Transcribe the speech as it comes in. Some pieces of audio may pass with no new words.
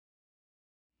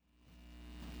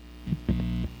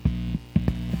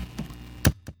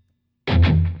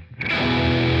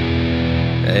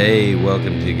Hey,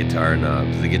 welcome to Guitar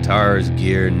Knobs, the guitars,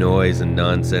 gear, noise, and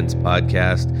nonsense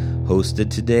podcast, hosted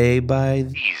today by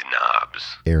these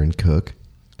knobs. Aaron Cook.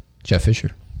 Jeff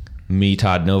Fischer. Me,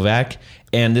 Todd Novak,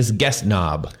 and this guest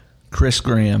knob, Chris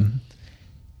Graham.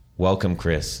 Welcome,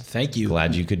 Chris. Thank you.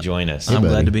 Glad you could join us. I'm buddy.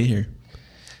 glad to be here.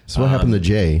 So what happened to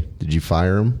Jay? Did you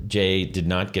fire him? Jay did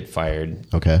not get fired.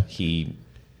 Okay. He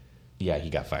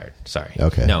got fired. Sorry.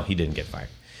 Okay. No, he didn't get fired.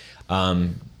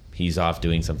 He's off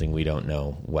doing something we don't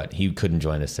know what. He couldn't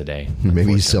join us today.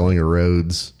 Maybe he's selling a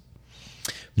Rhodes.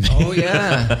 Oh,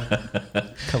 yeah.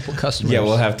 A couple customers. Yeah,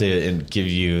 we'll have to give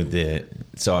you the...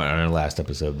 So on our last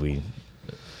episode, we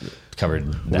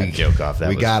covered that joke off.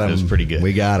 That was pretty good.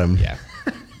 We got him. Yeah.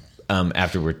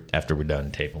 After we're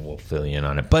done taping, we'll fill you in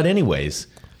on it. But anyways,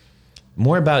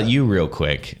 more about you real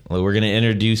quick. We're going to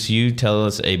introduce you. Tell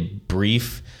us a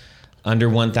brief, under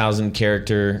 1,000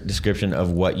 character description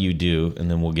of what you do, and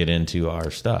then we'll get into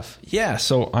our stuff. Yeah,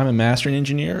 so I'm a mastering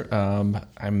engineer.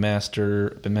 Been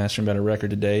mastering about a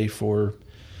record a day for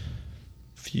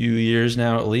a few years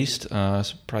now, at least. So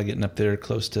probably getting up there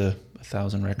close to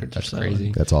 1,000 records. That's or so.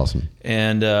 crazy. That's awesome.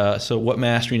 And so what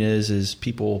mastering is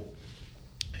people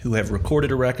who have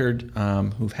recorded a record,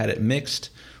 who've had it mixed.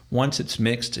 Once it's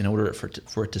mixed, in order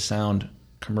for it to sound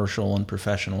commercial and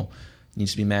professional, it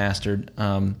needs to be mastered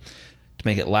to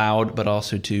make it loud, but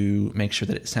also to make sure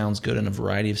that it sounds good in a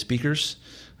variety of speakers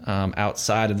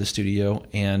outside of the studio.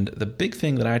 And the big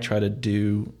thing that I try to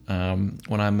do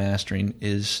when I'm mastering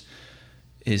is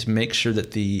make sure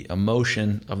that the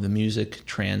emotion of the music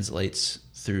translates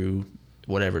through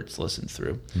whatever it's listened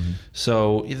through. Mm-hmm.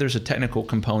 So there's a technical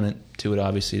component to it,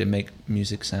 obviously, to make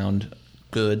music sound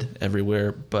good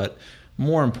everywhere. But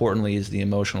more importantly is the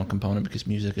emotional component, because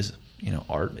music is,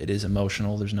 art. It is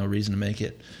emotional. There's no reason to make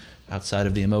it outside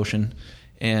of the emotion.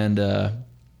 And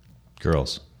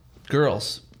Girls.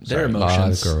 Their emotions. A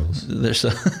lot of girls. There's so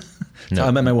No.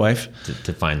 I met my wife.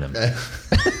 To find them.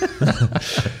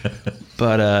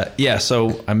 But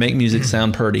so I make music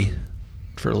sound pretty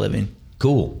for a living.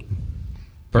 Cool.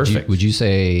 Perfect. Would you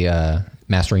say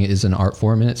mastering is an art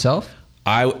form in itself?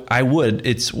 I would.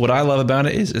 It's what I love about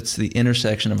it is it's the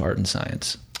intersection of art and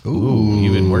science. Ooh,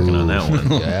 you've been working on that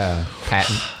one. Yeah.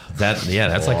 Patent. That's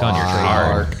like on your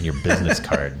card, your business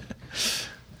card,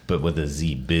 but with a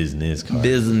Z, business card.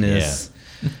 Business.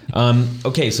 Yeah.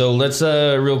 Okay, so let's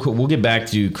real quick. We'll get back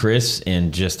to Chris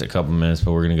in just a couple minutes,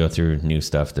 but we're going to go through new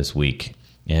stuff this week,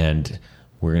 and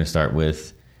we're going to start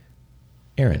with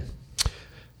Aaron.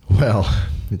 Well,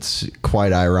 it's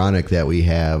quite ironic that we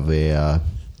have a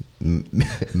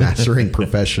mastering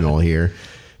professional here.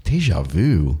 Deja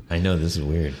vu. I know, this is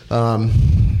weird.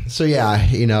 So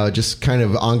yeah, just kind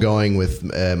of ongoing with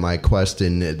my quest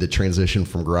in the transition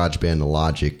from GarageBand to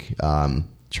Logic,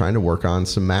 trying to work on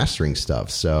some mastering stuff.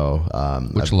 So,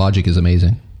 Which Logic is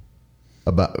amazing.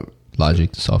 About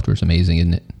Logic, the software is amazing,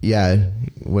 isn't it? Yeah,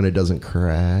 when it doesn't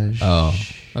crash. Oh,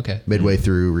 okay. Midway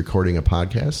through recording a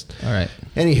podcast. All right.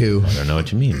 Anywho, I don't know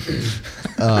what you mean.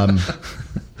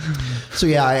 So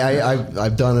yeah,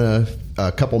 I've done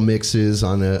a couple mixes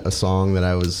on a song that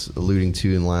I was alluding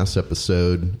to in the last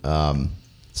episode.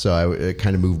 So I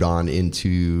kind of moved on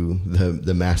into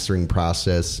the mastering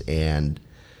process, and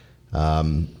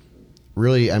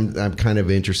really I'm kind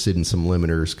of interested in some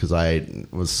limiters, because I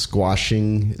was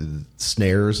squashing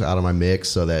snares out of my mix,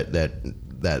 so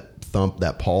that thump,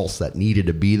 that pulse that needed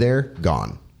to be there,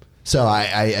 gone. So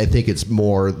I think it's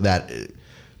more that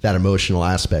emotional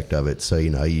aspect of it. So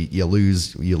you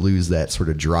lose that sort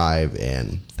of drive,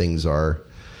 and things are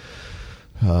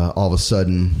all of a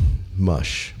sudden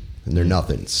mush, and they're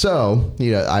nothing. So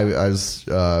I was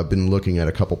been looking at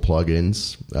a couple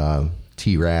plugins,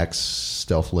 T-Rax,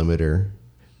 Stealth Limiter.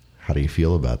 How do you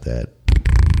feel about that?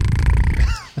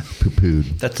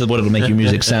 Poo-pooed. That's what it'll make your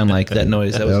music sound like, that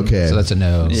noise. That was, Okay. So that's a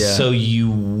no. Yeah. So you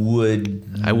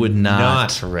would... I would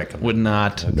not recommend. Would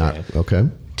not. Okay. Not okay.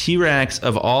 T-Rax,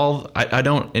 of all, I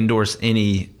don't endorse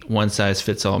any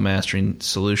one-size-fits-all mastering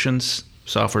solutions,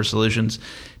 software solutions.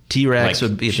 T-Rax Like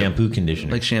would be shampoo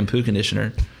conditioner. Like shampoo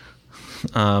conditioner.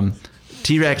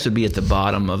 T-Rax would be at the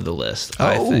bottom of the list,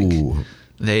 I think.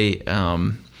 They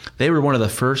were one of the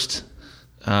first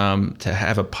to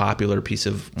have a popular piece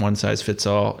of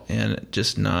one-size-fits-all, and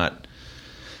just not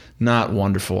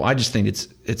wonderful. I just think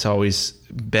it's always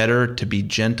better to be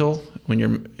gentle when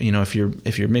you're,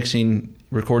 if you're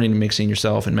recording and mixing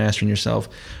yourself and mastering yourself,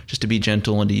 just to be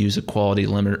gentle and to use a quality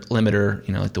limiter,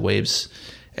 like the Waves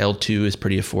L2 is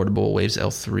pretty affordable. Waves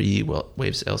L3,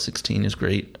 Waves L16 is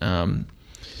great.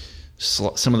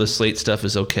 Some of the Slate stuff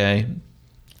is okay,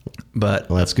 but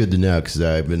Well, that's good to know, because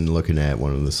I've been looking at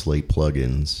one of the Slate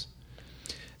plugins.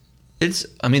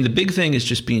 The big thing is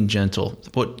just being gentle.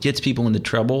 What gets people into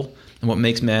trouble and what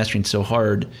makes mastering so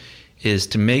hard is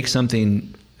to make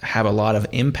something have a lot of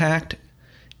impact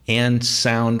and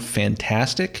sound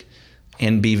fantastic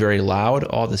and be very loud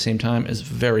all at the same time is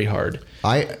very hard.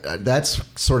 That's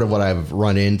sort of what I've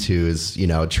run into is,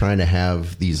 trying to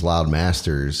have these loud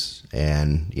masters,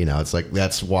 and, it's like,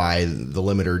 that's why the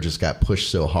limiter just got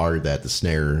pushed so hard that the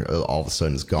snare all of a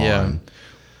sudden is gone.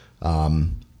 Yeah.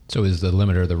 So is the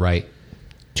limiter the right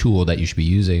tool that you should be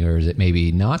using, or is it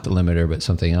maybe not the limiter but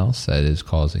something else that is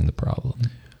causing the problem?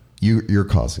 You're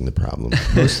causing the problem.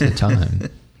 Most of the time.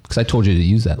 Because I told you to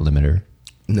use that limiter.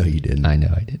 No, you didn't. I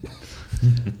know I did.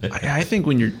 I think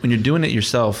when you're doing it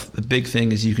yourself, the big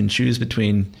thing is you can choose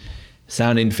between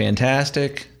sounding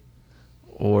fantastic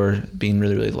or being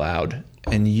really, really loud.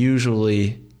 And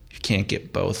usually you can't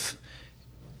get both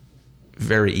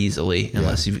very easily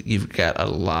unless you've got a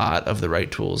lot of the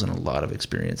right tools and a lot of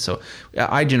experience. So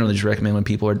I generally just recommend when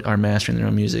people are mastering their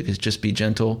own music is just be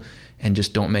gentle and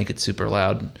just don't make it super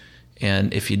loud.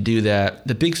 And if you do that,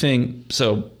 the big thing,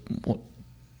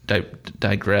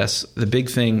 digress, the big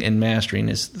thing in mastering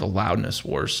is the loudness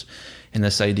wars. And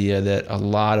this idea that a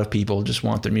lot of people just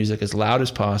want their music as loud as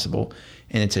possible.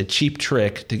 And it's a cheap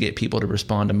trick to get people to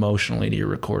respond emotionally to your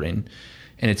recording.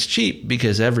 And it's cheap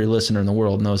because every listener in the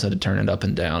world knows how to turn it up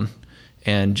and down.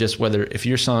 And just if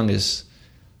your song is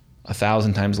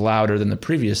 1,000 times louder than the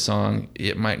previous song,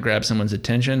 it might grab someone's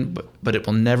attention, but it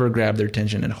will never grab their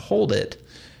attention and hold it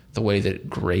the way that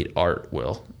great art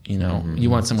will. You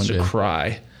want someone to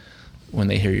cry when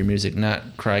they hear your music, not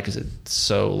cry because it's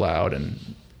so loud and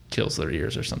kills their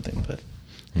ears or something. But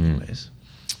anyways.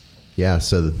 Yeah,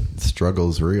 so the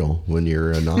struggle's real when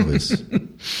you're a novice.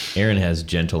 Aaron has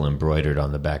gentle embroidered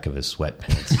on the back of his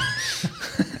sweatpants.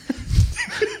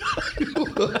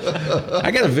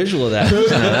 I got a visual of that.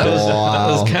 That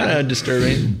was kind of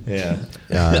disturbing. Yeah.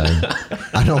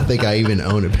 I don't think I even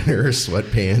own a pair of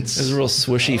sweatpants. It was a real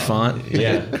swishy font.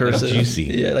 Yeah. Cursive. Juicy.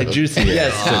 Yeah, like juicy.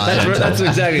 Yes. That's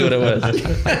exactly what it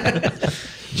was.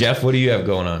 Jeff, what do you have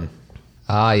going on?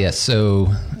 Yes.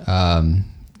 So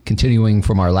continuing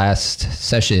from our last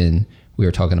session, we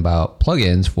were talking about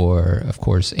plugins for, of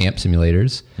course, amp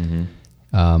simulators. Mm-hmm.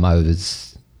 I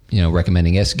was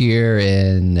recommending S-Gear,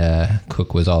 and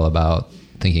Cook was all about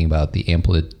thinking about the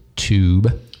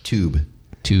Amplitude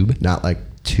tube. Not like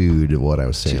tude, what I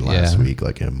was saying last week,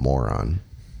 like a moron.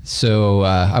 So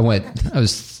I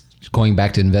was going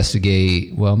back to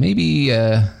investigate, well, maybe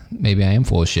I am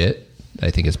full of shit.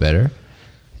 I think it's better.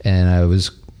 And I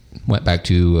went back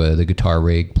to the Guitar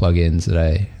Rig plugins that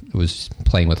I was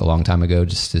playing with a long time ago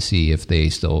just to see if they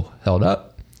still held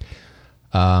up.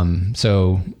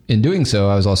 So in doing so,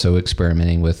 I was also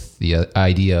experimenting with the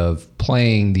idea of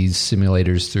playing these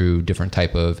simulators through different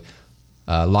type of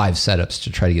live setups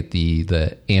to try to get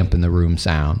the amp in the room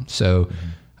sound. So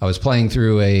I was playing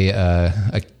through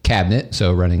a cabinet,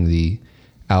 so running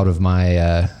out of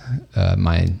my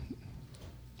my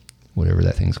whatever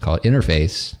that thing's called,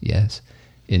 interface,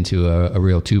 into a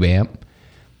real tube amp.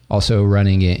 Also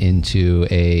running it into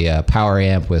a power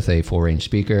amp with a full range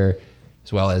speaker,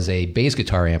 as well as a bass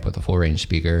guitar amp with a full range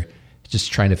speaker,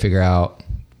 just trying to figure out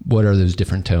what are those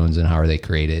different tones and how are they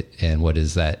created, and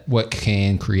what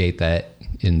can create that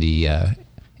in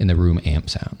the room amp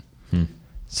sound.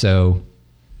 So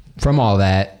from all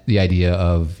that, the idea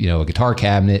of a guitar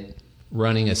cabinet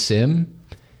running a sim,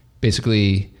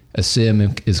 basically a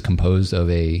sim is composed of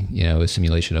a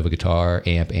simulation of a guitar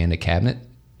amp and a cabinet,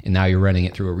 and now you're running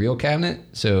it through a real cabinet,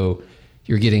 so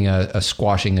you're getting a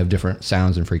squashing of different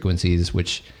sounds and frequencies,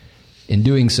 which in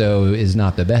doing so is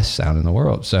not the best sound in the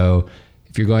world. So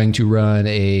if you're going to run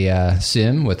a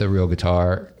sim with a real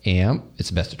guitar amp, it's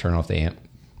best to turn off the amp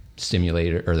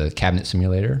simulator or the cabinet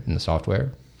simulator in the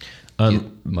software. Get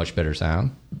much better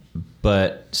sound.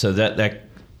 But so that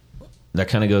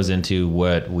kind of goes into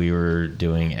what we were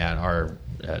doing at one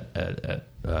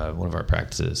of our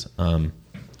practices,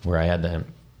 where I had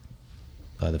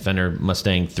the Fender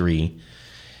Mustang 3,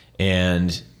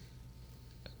 and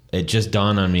it just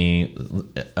dawned on me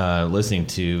listening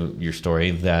to your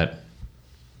story that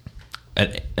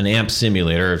an amp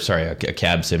simulator, a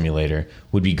cab simulator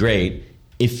would be great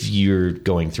if you're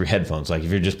going through headphones, like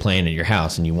if you're just playing at your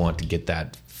house and you want to get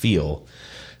that feel.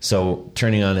 So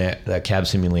turning on that cab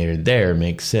simulator there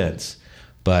makes sense,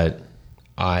 but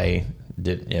I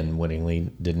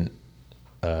unwittingly didn't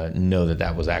know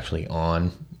that was actually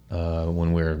on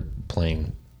when we were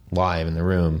playing live in the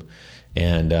room,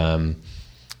 and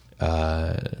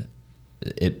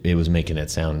it was making it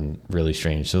sound really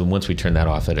strange. So once we turned that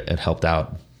off, it helped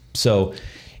out. So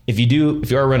if you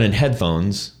are running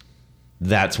headphones,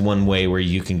 that's one way where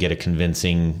you can get a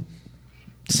convincing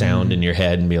sound in your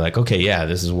head and be like, okay, yeah,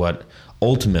 this is what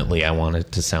ultimately I want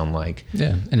it to sound like.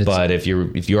 Yeah, and but if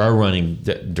you are running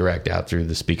direct out through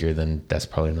the speaker, then that's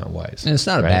probably not wise. And it's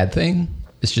not a bad thing.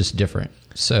 It's just different.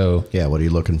 So Yeah, what are you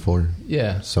looking for?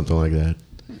 yeah, Something like that.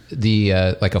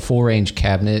 the like a full range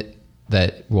cabinet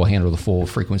that will handle the full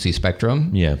frequency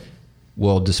spectrum. Yeah.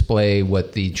 Will display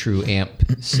what the true amp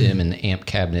sim and amp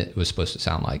cabinet was supposed to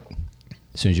sound like.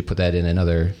 As soon as you put that in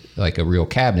another, like a real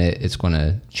cabinet, it's going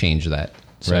to change that.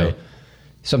 So Right.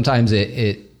 sometimes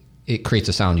it creates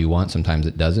a sound you want, sometimes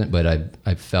it doesn't. But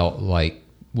I felt like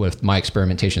with my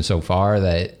experimentation so far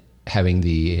that having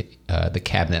the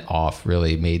cabinet off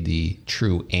really made the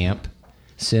true amp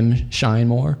sim shine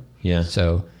more. Yeah.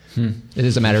 So it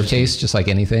is a matter of taste, just like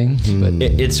anything. But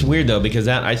It's weird though, because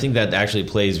I think that actually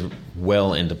plays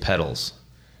well into pedals,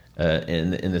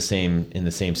 in the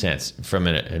same sense.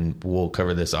 And we'll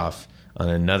cover this off on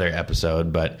another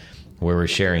episode, but where we're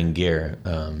sharing gear.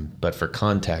 But for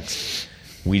context,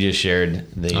 we just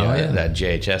shared that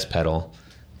JHS pedal.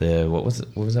 What was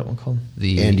that one called?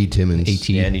 the Andy Timmons. AT.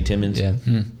 Andy Timmons. Yeah.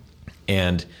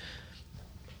 And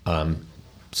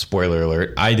spoiler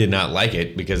alert, I did not like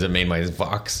it because it made my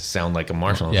Vox sound like a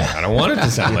Marshall. I was Yeah. like, I don't want it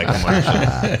to sound like a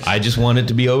Marshall. I just want it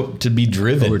to be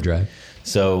driven. Overdrive.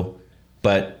 So,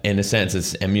 but in a sense,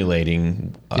 it's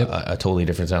emulating Yep. a totally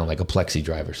different sound, like a plexi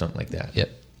drive or something like that. Yep.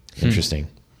 Interesting.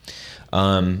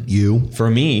 You? For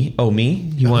me, me?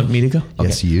 You want me to go?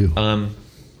 Yes, you.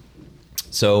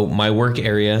 So my work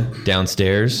area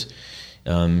downstairs,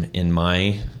 in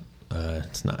my,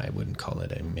 it's not, I wouldn't call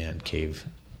it a man cave.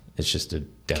 It's just a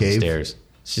downstairs.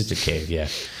 It's just a cave. Yeah.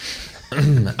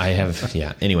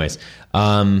 Anyways.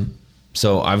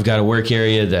 So I've got a work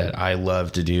area that I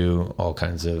love to do all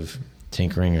kinds of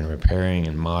tinkering and repairing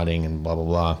and modding and blah, blah,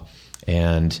 blah.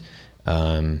 And,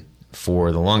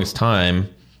 for the longest time,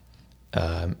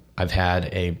 I've had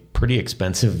a pretty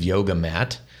expensive yoga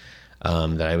mat,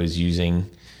 that I was using,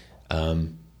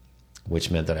 which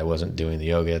meant that I wasn't doing the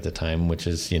yoga at the time, which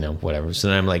is, whatever. So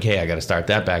then I'm like, hey, I got to start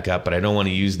that back up, but I don't want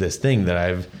to use this thing that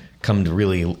I've come to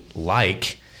really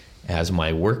like as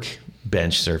my work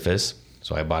bench surface.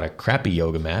 So I bought a crappy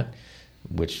yoga mat,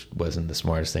 which wasn't the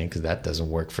smartest thing because that doesn't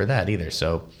work for that either.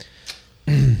 So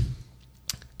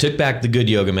took back the good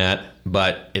yoga mat,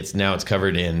 but it's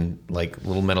covered in like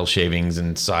little metal shavings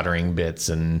and soldering bits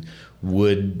and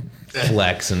wood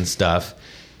flex and stuff.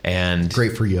 And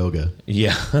Great for yoga.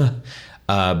 yeah,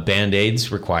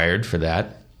 Band-Aids required for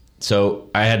that. So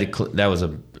I had to, that was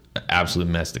an absolute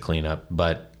mess to clean up,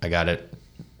 but I got it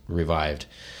revived.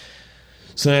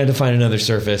 So then I had to find another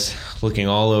surface, looking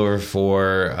all over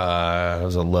for, I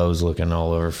was at Lowe's looking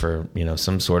all over for,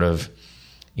 some sort of,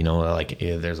 like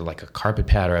there's like a carpet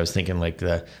pad, or I was thinking like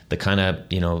the kind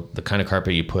of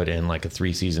carpet you put in like a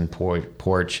 3-season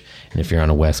porch. And if you're on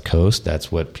a West Coast,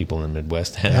 that's what people in the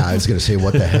Midwest have. Yeah, I was going to say,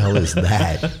 what the hell is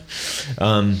that?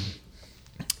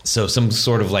 So some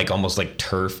sort of like almost like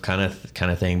turf kind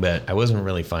of thing, but I wasn't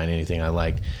really finding anything I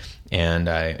liked. And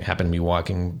I happened to be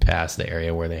walking past the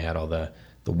area where they had all the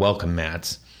welcome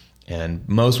mats, and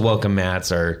most welcome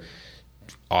mats are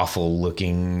awful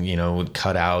looking, with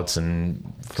cutouts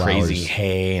and crazy Flowers.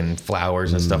 hay and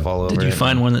flowers and stuff all over. Did you it.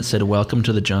 find one that said "Welcome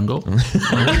to the Jungle"?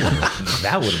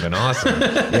 That would have been awesome.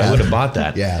 I would have bought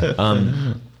that.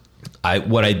 Yeah.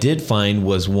 What I did find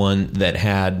was one that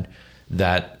had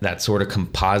that sort of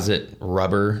composite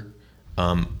rubber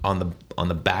on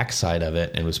the back side of it,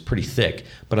 and it was pretty thick.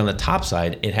 But on the top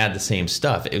side, it had the same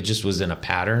stuff. It just was in a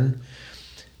pattern,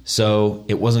 so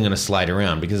it wasn't going to slide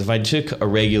around. Because if I took a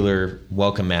regular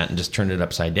welcome mat and just turned it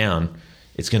upside down,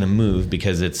 it's going to move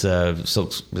because it's a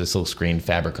silk screen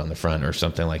fabric on the front or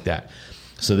something like that.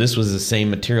 So this was the same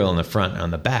material on the front and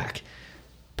on the back.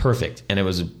 Perfect. And it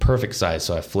was a perfect size.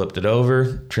 So I flipped it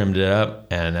over, trimmed it up,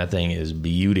 and that thing is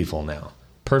beautiful now.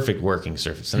 Perfect working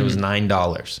surface. And it was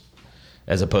 $9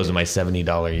 as opposed to my $70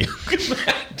 yoga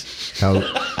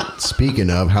mat. Speaking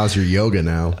of, how's your yoga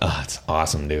now? Oh, it's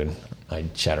awesome, dude. I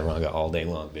chaturanga all day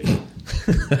long, dude.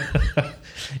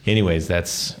 Anyways, that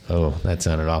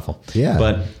sounded awful. Yeah.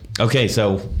 But, okay,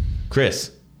 so,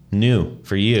 Chris, new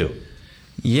for you.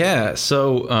 Yeah.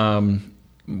 So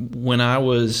when I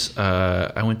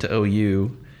went to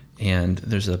OU, and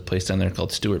there's a place down there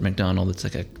called Stuart McDonald. It's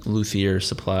like a luthier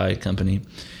supply company.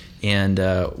 And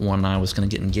when I was going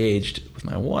to get engaged with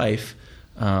my wife,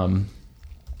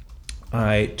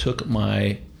 I took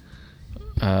my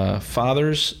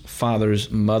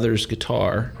father's mother's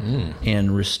guitar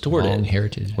and restored Long it.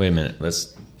 heritage. Wait a minute.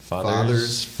 Let's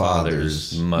father's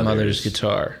Father's mother's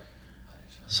Guitar.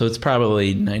 So it's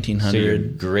probably So your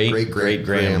 1900.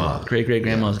 great-great-grandma.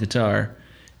 Great-great-grandma's guitar.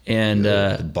 And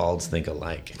The balds think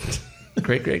alike.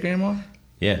 great-great-grandma?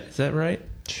 Yeah. Is that right?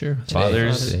 Sure.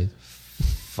 Fathers. Today.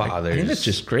 Fathers. I think it's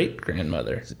just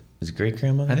great-grandmother. Is it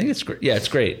great-grandmother? I think it's great. Yeah, it's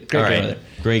great. All Great-grandmother.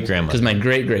 right. Great-grandmother. Because my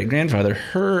great-great-grandfather,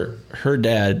 her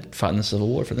dad fought in the Civil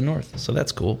War for the North. So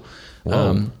that's cool.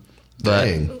 Whoa. But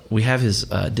Dang. we have his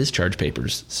discharge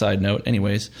papers. Side note,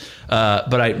 anyways.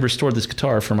 But I restored this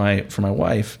guitar for my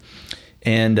wife,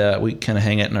 and we kind of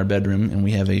hang it in our bedroom. And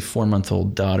we have a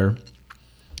 4-month-old daughter,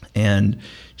 and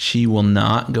she will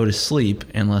not go to sleep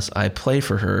unless I play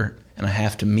for her, and I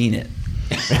have to mean it.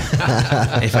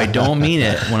 If I don't mean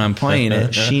it when I'm playing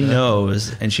it, she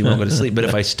knows, and she won't go to sleep. But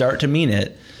if I start to mean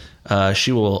it,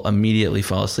 she will immediately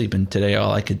fall asleep. And today,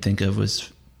 all I could think of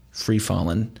was "Free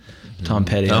Fallin'." Tom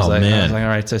Petty. I was like, all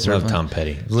right, so I started Love Tom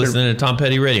Petty. Listening to Tom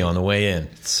Petty radio on the way in.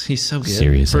 He's so good.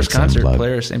 Sirius First XM concert plug.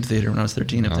 Players Amphitheater when I was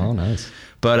 13 up there. Oh, nice.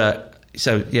 But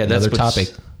so yeah, that's Another what's-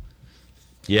 topic.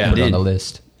 Yeah. Put it on the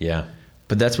list. Yeah.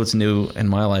 But that's what's new in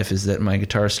my life is that my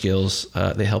guitar skills.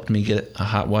 They helped me get a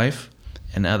hot wife,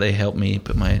 and now they help me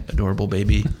put my adorable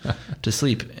baby to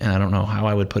sleep. And I don't know how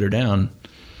I would put her down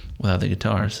without the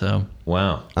guitar. So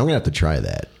Wow. I'm gonna have to try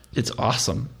that. it's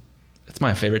awesome. It's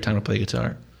my favorite time to play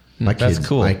guitar. My That's kids,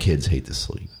 cool. My kids hate to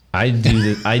sleep. I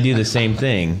do the same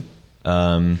thing.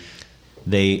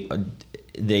 They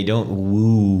don't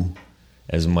woo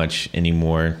as much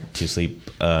anymore to sleep,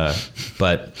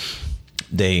 but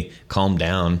they calm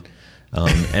down,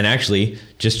 and actually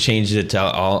just changed it to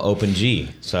all open G.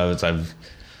 So I'm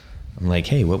like,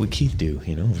 hey, what would Keith do?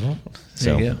 You know,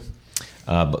 so There you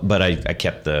but I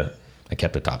kept the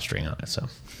top string on it. So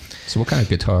So what kind of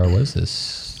guitar was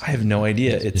this? I have no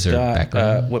idea. It's there a got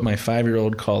background? what my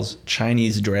 5-year-old calls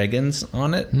Chinese dragons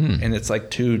on it, and it's like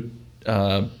two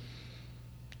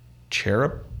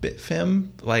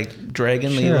cherubim, like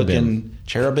dragon-y looking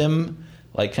cherubim,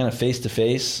 like kind of face to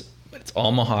face. But it's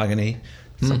all mahogany.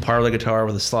 It's a parlor guitar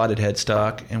with a slotted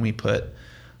headstock, and we put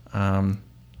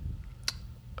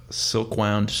silk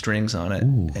wound strings on it,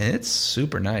 and it's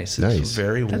super nice. It's Nice.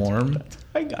 very warm.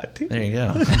 I got to. There you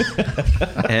go.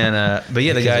 And but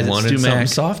yeah, the guys at wanted something StuMac,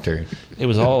 softer. it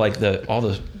was all like all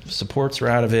the supports were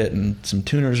out of it, and some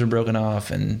tuners were broken off,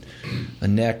 and the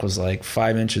neck was like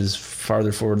 5 inches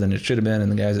farther forward than it should have been. And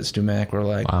the guys at StuMac were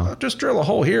like, Wow. "Oh, just drill a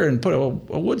hole here and put a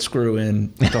wood screw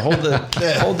in to hold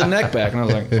the neck back." And I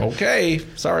was like, "Okay,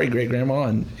 sorry, great grandma,"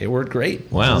 and it worked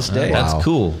great. Wow, to this day. that's Wow.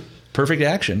 cool. Perfect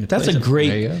action. That's a There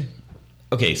great. you go.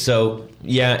 Okay, so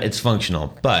yeah, it's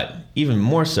functional, but even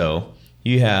more so,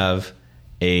 you have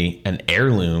an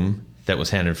heirloom that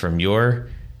was handed from your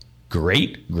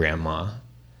great grandma,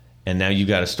 and now you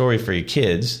got a story for your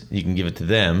kids. You can give it to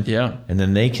them, Yeah. and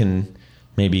then they can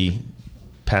maybe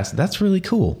pass. That's really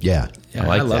cool. Yeah. Yeah, I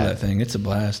like I love that. that thing. It's a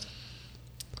blast.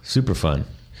 Super fun.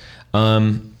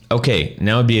 Okay,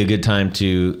 now would be a good time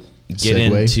to get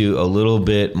Segue. into a little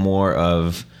bit more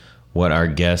of what our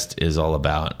guest is all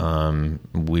about.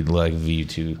 We'd like you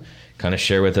to kind of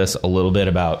share with us a little bit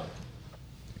about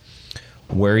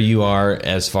where you are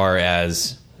as far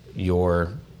as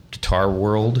your guitar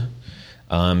world,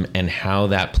 and how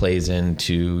that plays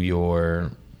into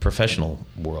your professional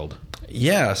world.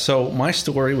 Yeah, so my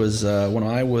story was when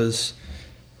I was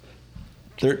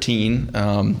 13.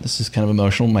 This is kind of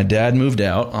emotional. My dad moved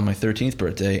out on my 13th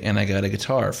birthday, and I got a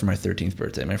guitar for my 13th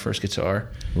birthday, my first guitar.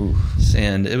 Ooh.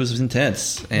 And it was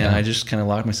intense. And I just kind of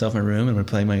locked myself in my room and would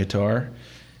play my guitar.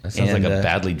 That sounds And, like a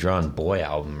badly drawn boy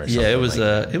album or something. Yeah, it was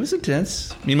like it was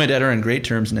intense. Me and my dad are on great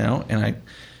terms now, and I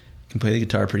can play the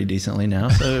guitar pretty decently now,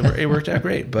 so it worked out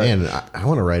great. But Man, I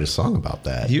want to write a song about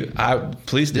that.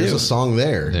 please do. There's a song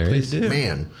there. There Please is. do.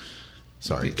 Man.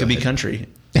 Sorry. It could be country,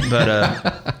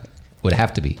 but Would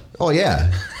have to be. Oh,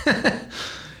 yeah.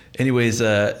 anyways,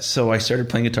 so I started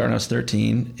playing guitar when I was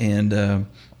 13, and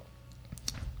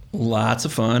lots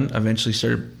of fun. I eventually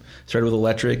started with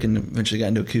electric, and eventually got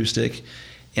into acoustic.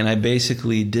 And I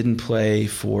basically didn't play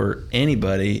for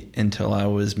anybody until I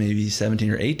was maybe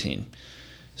 17 or 18.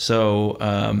 So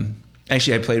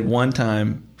actually, I played one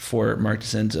time for Mark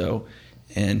DeCenzo,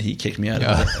 and he kicked me out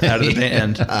of the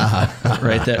band.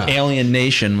 Right there, Alien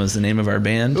Nation was the name of our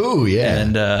band. Ooh, yeah.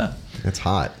 And That's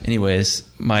hot. anyways,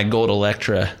 my gold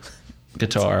Electra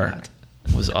guitar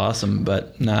was awesome,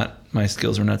 but my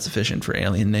skills were not sufficient for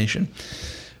Alien Nation.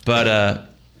 But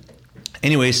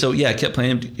anyway, so yeah, I kept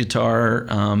playing guitar,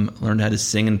 learned how to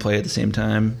sing and play at the same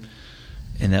time,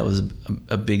 and that was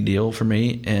a big deal for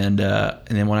me. And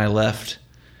then when I left,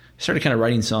 I started kind of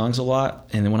writing songs a lot.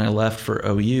 And then when I left for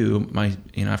OU,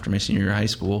 after my senior year of high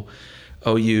school,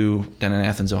 OU down in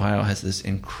Athens, Ohio, has this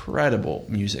incredible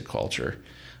music culture.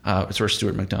 It's where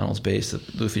Stuart McDonald's based, the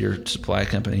luthier supply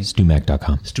company.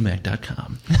 Stumac.com.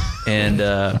 Stumac.com.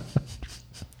 And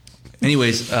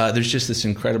anyways, there's just this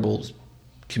incredible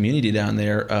community down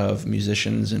there of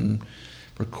musicians and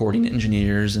recording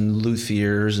engineers and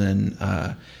luthiers, and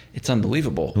it's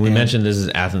unbelievable. We mentioned this is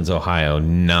Athens, Ohio,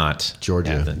 not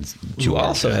Georgia. Athens, who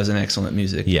also has an excellent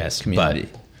music community.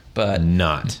 But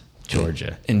not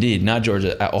Georgia. Indeed, not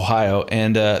Georgia, Ohio.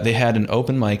 And they had an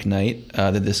open mic night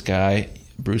that this guy,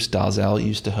 Bruce Dalzell,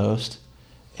 used to host.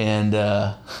 And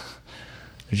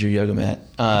there's your yoga mat.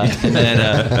 And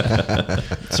then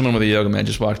someone with a yoga mat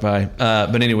just walked by.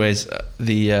 But anyways,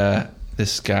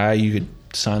 this guy, you could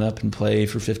sign up and play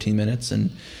for 15 minutes.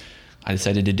 And I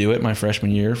decided to do it my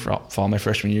freshman year, fall my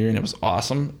freshman year, and it was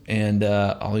awesome. And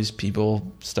all these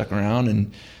people stuck around,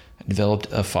 and I developed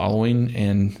a following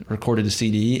and recorded a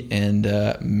CD and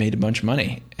made a bunch of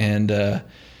money. And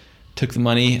took the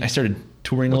money. I started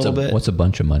touring a little bit. What's a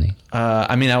bunch of money?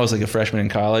 I mean, I was like a freshman in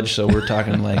college, so we're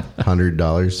talking like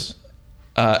 $100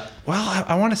 well,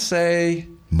 I want to say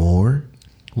more.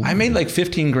 I made like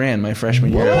 $15,000 my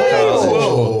freshman year.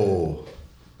 Whoa!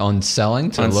 On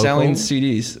selling to local? Selling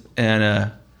CDs,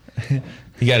 and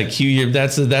You got to cue your.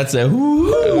 That's a. That's a.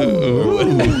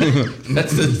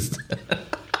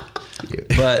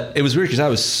 But it was weird because I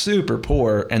was super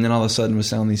poor, and then all of a sudden was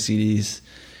selling these CDs,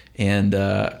 and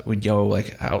we'd go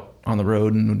like out on the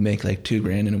road and would make like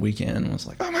 $2,000 in a weekend. And I was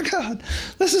like, oh my god,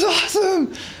 this is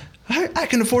awesome! I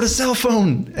can afford a cell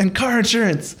phone and car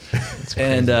insurance.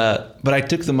 And but I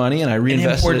took the money and I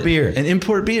reinvested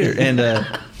import beer. And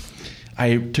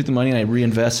I took the money and I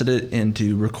reinvested it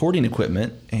into recording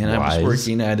equipment. And I was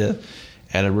working at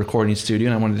a recording studio,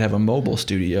 and I wanted to have a mobile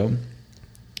studio.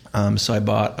 So I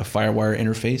bought a FireWire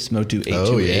interface, Motu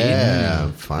 828. Oh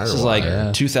yeah, FireWire. This was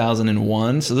like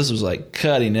 2001, so this was like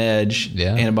cutting edge.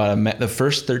 Yeah. And I bought the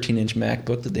first 13-inch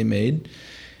MacBook that they made.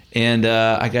 And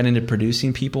I got into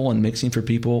producing people and mixing for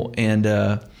people, and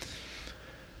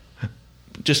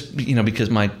just because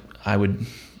I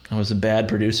was a bad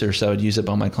producer, so I would use up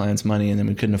all my clients' money, and then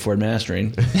we couldn't afford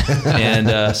mastering,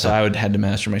 and so I had to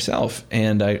master myself.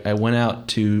 And I went out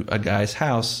to a guy's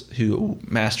house who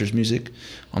masters music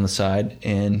on the side,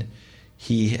 and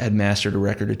he had mastered a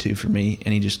record or two for me,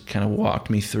 and he just kind of walked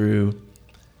me through.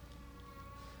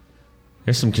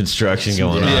 There's some construction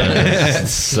going on. It's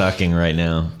sucking right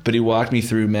now. But he walked me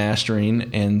through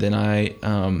mastering, and then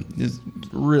this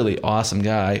really awesome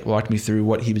guy walked me through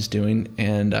what he was doing,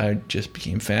 and I just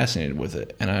became fascinated with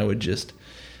it. And I would just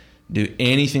do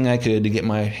anything I could to get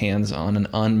my hands on an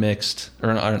unmixed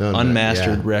or an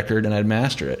unmastered record, and I'd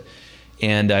master it.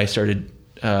 And I started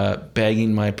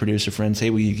begging my producer friends,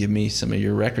 hey, will you give me some of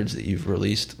your records that you've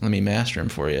released? Let me master them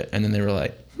for you. And then they were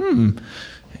like,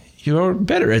 you're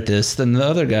better at this than the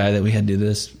other guy that we had do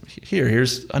this.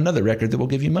 Here's another record that we'll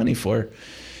give you money for.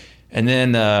 And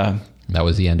then that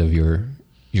was the end of your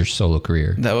solo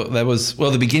career. That was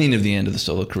the beginning of the end of the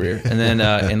solo career. And then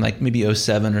in like maybe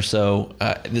 2007 or so,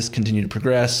 this continued to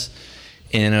progress.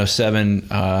 In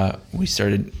 2007, we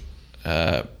started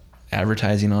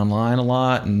advertising online a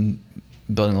lot and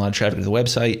building a lot of traffic to the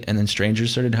website. And then strangers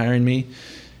started hiring me.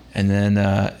 And then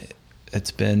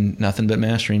it's been nothing but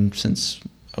mastering since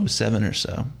 2007 or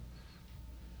so.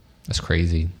 That's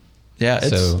crazy. Yeah,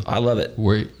 I love it.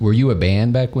 Were you a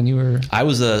band back when you were? I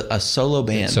was a solo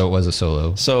band. So it was a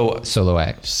solo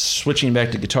act. Switching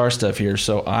back to guitar stuff here.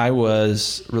 So I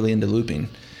was really into looping,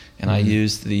 and I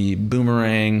used the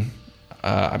Boomerang.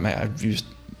 I've used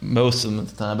most of them at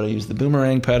the time, but I used the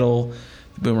Boomerang pedal,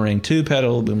 the Boomerang 2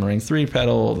 pedal, the Boomerang 3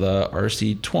 pedal, the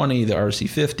RC20, the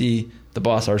RC50, the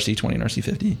Boss RC20 and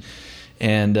RC50,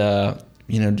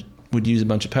 and would use a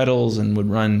bunch of pedals and would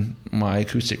run my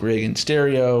acoustic rig in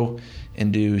stereo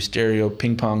and do stereo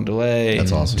ping pong delay.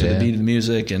 That's awesome. To the beat of the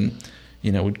music, and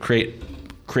would create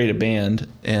a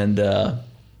band, and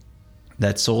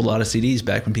that sold a lot of CDs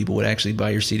back when people would actually buy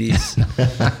your CDs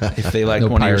if they liked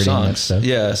one of your songs.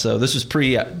 Yeah, so this was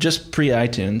just pre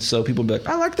iTunes, so people would be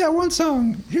like, I like that one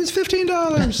song. Here's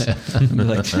 $15. And they're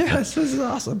like, yes, this is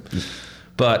awesome.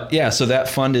 But yeah, so that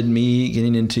funded me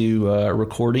getting into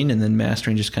recording, and then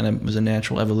mastering just kind of was a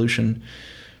natural evolution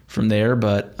from there.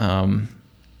 But I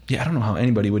don't know how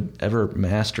anybody would ever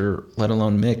master, let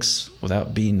alone mix,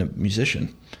 without being a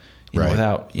musician.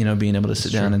 Without being able to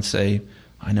sit down and say,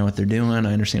 I know what they're doing,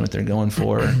 I understand what they're going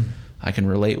for, I can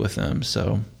relate with them.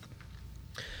 So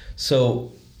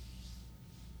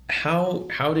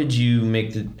how did you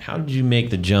make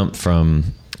the jump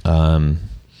from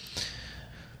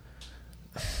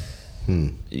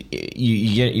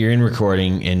you're in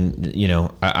recording, and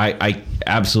I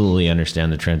absolutely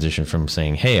understand the transition from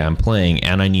saying, hey, I'm playing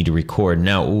and I need to record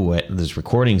now. This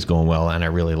recording's going well and I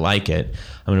really like it.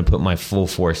 I'm going to put my full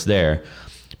force there.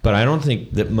 But I don't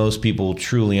think that most people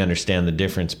truly understand the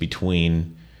difference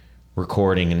between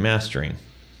recording and mastering.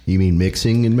 You mean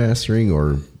mixing and mastering,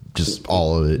 or just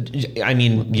all of it? I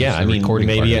mean, yeah. I mean,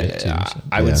 maybe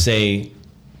I would say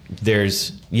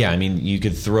there's, you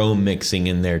could throw mixing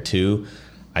in there too.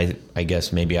 I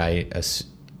guess maybe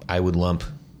I would lump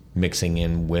mixing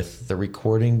in with the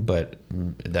recording, but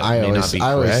that may not be correct.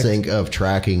 I always think of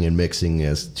tracking and mixing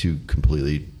as two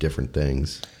completely different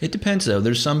things. It depends, though.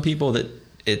 There's some people that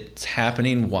it's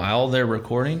happening while they're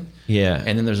recording. Yeah.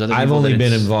 And then there's other people I've only that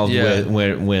been involved with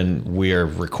when we're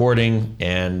recording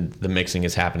and the mixing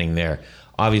is happening there.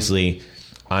 Obviously,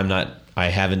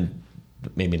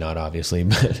 maybe not obviously,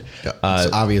 but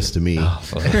it's obvious to me.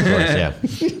 Of course, yeah.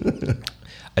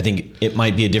 I think it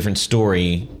might be a different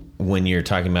story when you're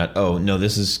talking about, oh, no,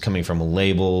 this is coming from a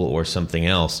label or something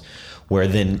else, where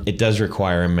then it does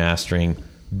require a mastering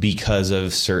because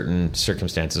of certain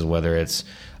circumstances, whether it's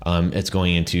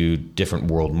going into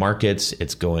different world markets,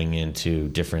 it's going into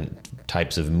different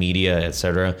types of media,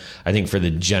 etc. I think for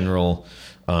the general,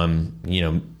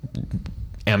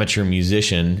 amateur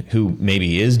musician who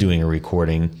maybe is doing a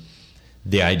recording,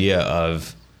 the idea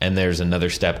of, and there's another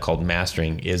step called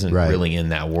mastering, isn't really in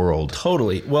that world.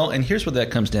 Totally. Well, and here's what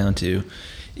that comes down to,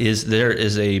 is there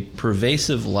is a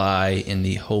pervasive lie in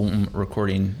the home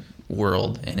recording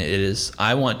world, and it is,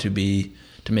 I want to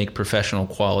make professional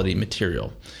quality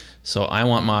material. So I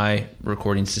want my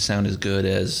recordings to sound as good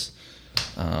as,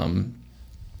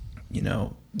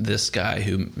 this guy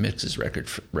who mixes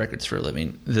records for a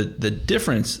living. The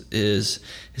difference is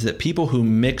that people who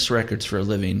mix records for a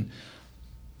living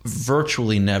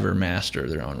virtually never master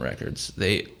their own records.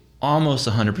 They almost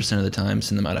 100% of the time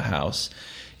send them out of house.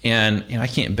 And I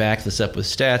can't back this up with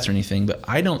stats or anything, but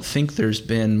I don't think there's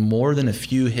been more than a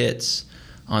few hits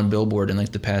on Billboard in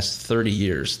like the past 30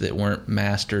 years that weren't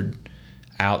mastered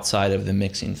outside of the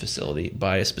mixing facility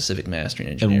by a specific mastering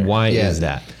engineer. And why is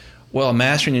that? Well,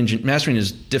 mastering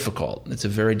is difficult. It's a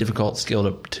very difficult skill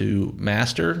to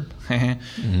master,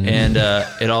 and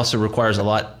it also requires a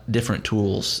lot different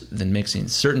tools than mixing.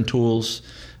 Certain tools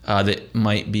that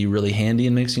might be really handy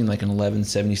in mixing, like an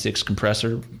 1176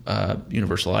 compressor,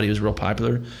 Universal Audio is real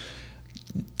popular,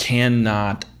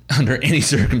 cannot under any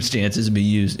circumstances be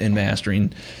used in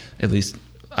mastering. At least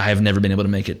I have never been able to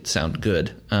make it sound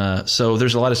good. So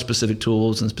there's a lot of specific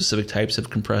tools and specific types of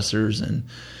compressors and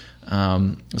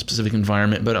a specific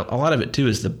environment, but a lot of it too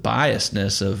is the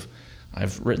biasness of,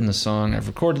 I've written the song, I've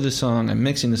recorded the song, I'm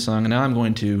mixing the song, and now I'm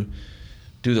going to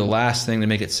do the last thing to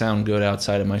make it sound good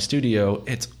outside of my studio.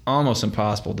 It's almost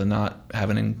impossible to not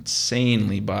have an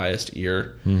insanely biased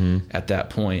ear at that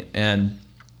point. And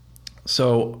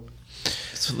so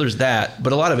there's that,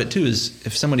 but a lot of it too is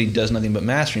if somebody does nothing but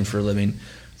mastering for a living,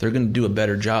 they're going to do a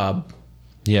better job.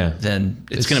 Yeah. Then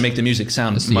it's going to make the music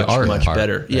sound much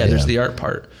better. Yeah, there's the art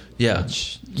part. Yeah.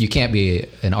 You can't be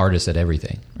an artist at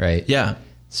everything, right? Yeah.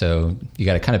 So you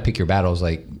got to kind of pick your battles.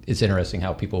 Like, it's interesting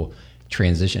how people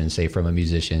transition, say, from a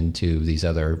musician to these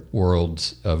other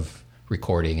worlds of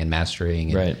recording and mastering.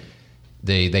 And right.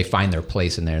 They find their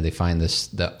place in there. They find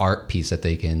the art piece that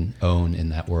they can own in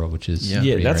that world, which is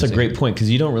that's a great point,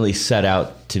 because you don't really set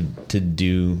out to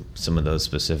do some of those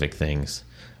specific things.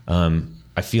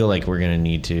 I feel like we're going to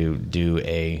need to do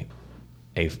a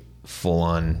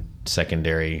full-on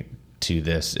secondary to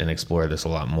this and explore this a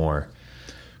lot more.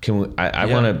 I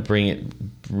want to bring it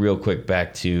real quick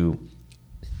back to,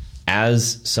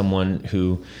 as someone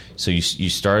who, so you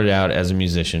started out as a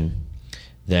musician,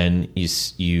 then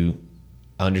you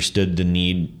understood the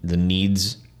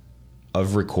needs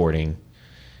of recording,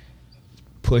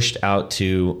 pushed out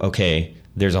to, okay,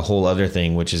 there's a whole other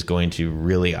thing which is going to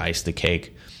really ice the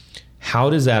cake.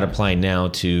 How does that apply now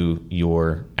to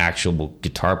your actual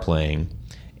guitar playing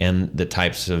and the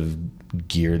types of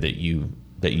gear that you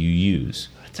use?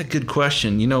 That's a good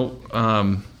question.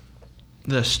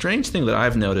 The strange thing that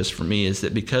I've noticed for me is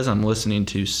that because I'm listening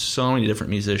to so many different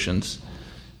musicians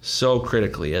so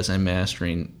critically as I'm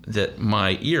mastering, that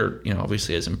my ear,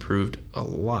 obviously has improved a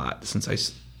lot since I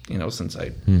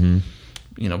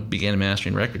began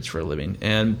mastering records for a living.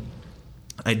 And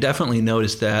I definitely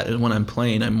noticed that when I'm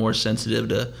playing, I'm more sensitive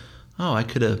to, I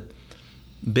could have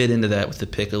bit into that with the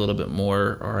pick a little bit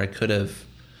more, or I could have,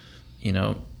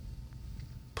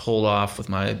 pulled off with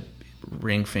my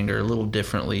ring finger a little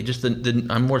differently. Just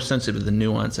I'm more sensitive to the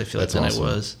nuance, I feel like, than I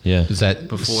was. Yeah. Does that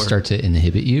before. Start to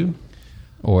inhibit you?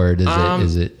 or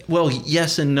is it? Well,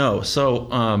 yes and no. So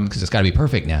Because it's got to be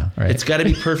perfect now, right? it's got to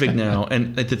be perfect now.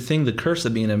 And the curse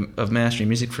of being of mastering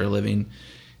music for a living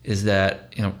is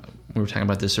that, we were talking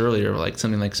about this earlier, like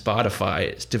something like Spotify,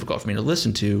 it's difficult for me to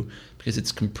listen to because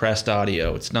it's compressed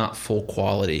audio. It's not full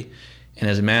quality. And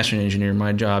as a mastering engineer,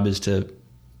 my job is to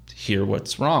hear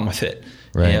what's wrong with it.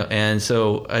 Right. And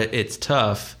so it's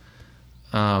tough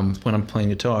when I'm playing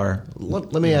guitar.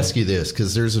 Let me ask you this,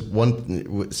 because there's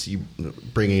one, you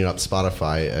bringing up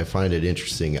Spotify, I find it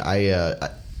interesting. I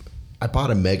bought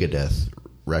a Megadeth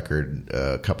record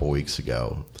a couple weeks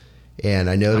ago, and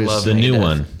I noticed... I love the new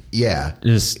one. Yeah.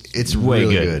 It's way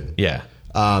really good. Yeah.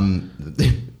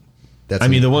 That's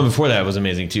the one before that was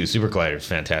amazing too. Super Collider is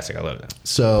fantastic. I love that.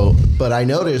 So, but I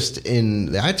noticed in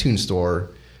the iTunes store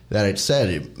that it said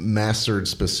it mastered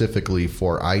specifically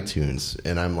for iTunes,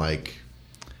 and I'm like,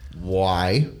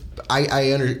 why?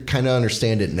 I kind of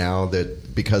understand it now,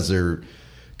 that because they're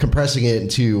compressing it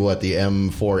into the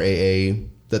M4AA,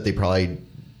 that they probably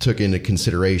took into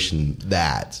consideration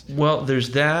that. Well,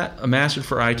 there's that. A mastered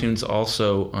for iTunes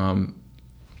also.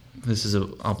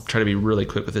 I'll try to be really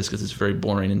quick with this because it's very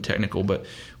boring and technical, but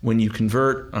when you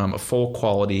convert a full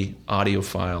quality audio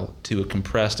file to a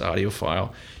compressed audio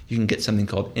file, you can get something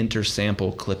called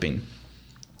intersample clipping.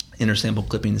 Intersample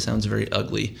clipping sounds very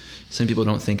ugly. Some people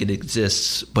don't think it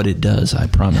exists, but it does, I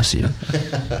promise you.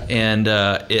 And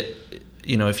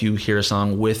if you hear a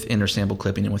song with intersample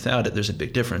clipping and without it, there's a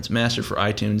big difference. Mastered for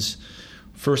iTunes,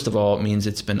 first of all, it means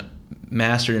it's been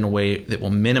mastered in a way that will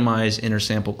minimize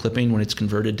intersample clipping when it's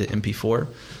converted to MP4.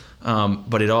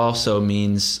 But it also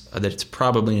means that it's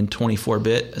probably in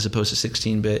 24-bit as opposed to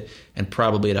 16-bit, and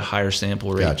probably at a higher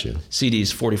sample rate. Gotcha.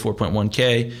 CD's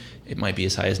 44.1K. It might be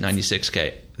as high as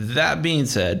 96K. That being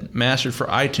said, mastered for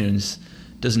iTunes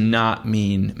does not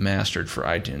mean mastered for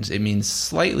iTunes. It means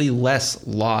slightly less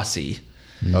lossy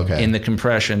in the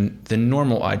compression than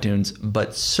normal iTunes,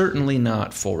 but certainly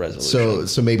not full resolution.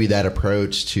 So maybe that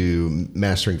approach to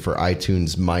mastering for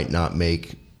iTunes might not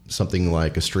make something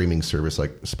like a streaming service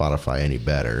like Spotify any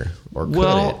better, or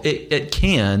could it? It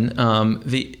can.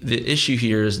 The issue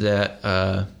here is that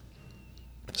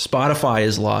Spotify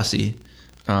is lossy,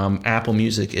 Apple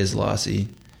Music is lossy,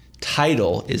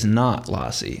 Tidal is not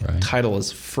lossy. Right. Tidal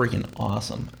is freaking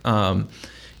awesome, and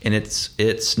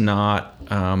it's not.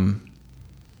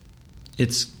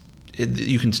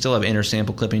 You can still have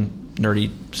intersample clipping,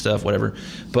 nerdy stuff, whatever,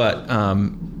 but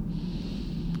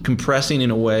compressing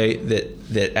in a way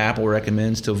that Apple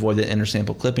recommends to avoid the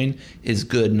intersample clipping is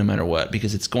good no matter what,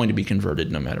 because it's going to be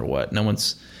converted no matter what. No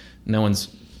one's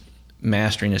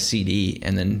mastering a CD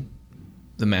and then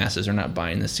the masses are not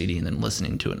buying the CD and then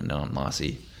listening to it in a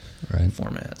non-lossy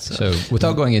format. So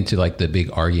without going into the big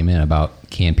argument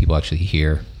about can people actually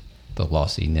hear the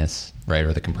lossiness, right,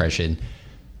 or the compression,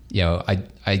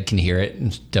 I can hear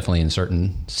it definitely in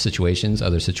certain situations,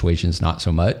 other situations not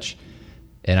so much.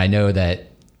 And I know that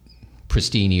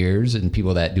pristine ears and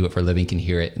people that do it for a living can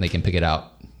hear it and they can pick it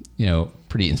out,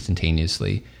 pretty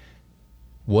instantaneously.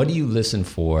 What do you listen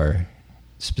for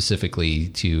specifically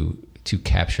to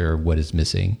capture what is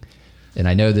missing? And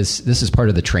I know this is part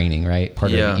of the training, right?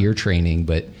 Part of the ear training,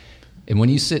 and when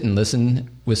you sit and listen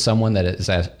with someone that is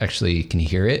actually can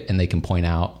hear it and they can point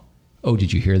out, oh,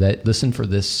 did you hear that? Listen for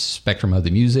this spectrum of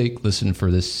the music, listen for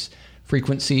this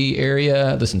frequency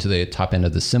area, listen to the top end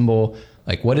of the cymbal.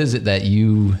 What is it that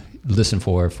you listen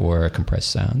for a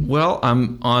compressed sound? Well,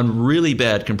 I'm on really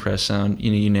bad compressed sound.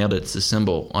 You nailed it. It's the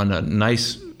cymbal. On a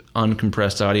nice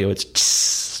uncompressed audio, it's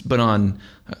tss, but on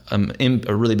a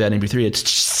really bad MP3, it's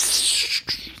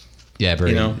tss. Yeah,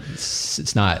 very.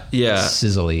 It's not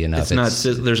sizzly enough. It's not.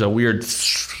 There's a weird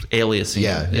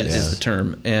aliasing. Is the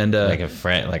term, and like a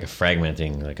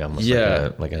fragmenting, almost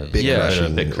like a big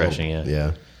crushing. Big crushing.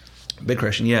 Yeah. Big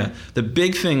crushing. Yeah. The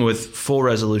big thing with full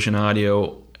resolution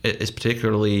audio is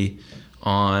particularly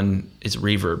it's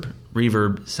reverb.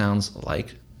 Reverb sounds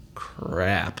like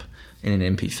crap in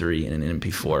an MP3 and an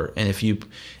MP4.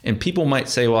 And people might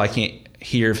say, well, I can't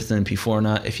hear if it's an MP4 or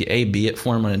not. If you A/B it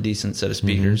for them on a decent set of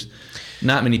speakers,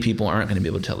 not many people aren't going to be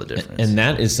able to tell the difference. And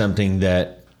that is something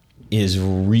that is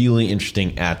really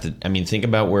interesting think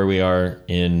about where we are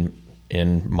in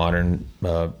modern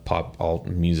pop alt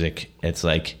music. It's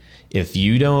like, if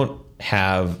you don't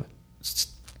have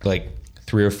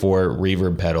 3 or 4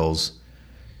 reverb pedals,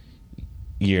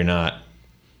 you're not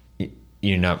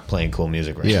playing cool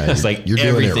music right now. It's like you're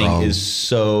everything is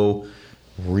so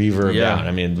reverb out.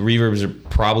 Reverbs are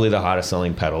probably the hottest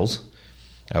selling pedals.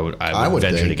 I would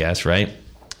venture to guess, right?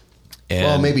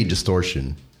 And maybe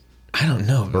distortion. I don't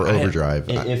know. Or overdrive.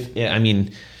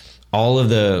 All of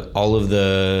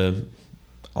the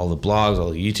all the blogs, all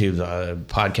the YouTube,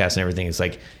 podcasts, and everything. It's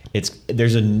like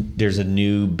there's a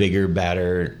new, bigger,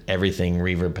 badder everything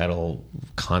reverb pedal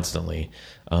constantly,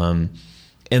 and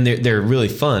they're really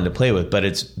fun to play with.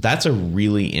 But that's a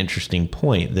really interesting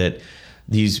point that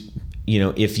these,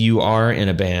 if you are in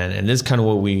a band, and this is kind of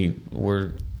what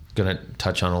we're going to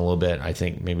touch on a little bit. I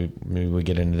think maybe we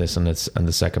get into this on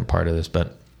the second part of this,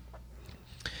 but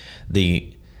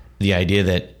the idea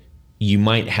that you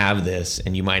might have this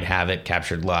and you might have it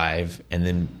captured live, and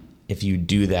then if you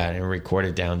do that and record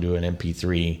it down to an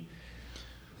MP3,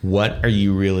 what are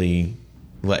you really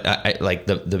like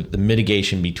the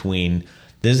mitigation between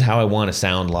this is how I want to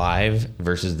sound live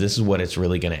versus this is what it's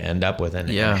really going to end up with, and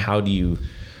how do you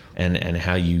and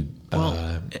how you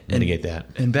mitigate that?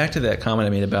 And back to that comment I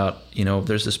made about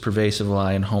there's this pervasive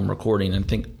lie in home recording, and I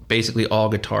think basically all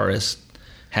guitarists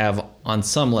have on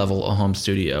some level a home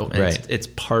studio, and right. it's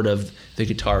part of the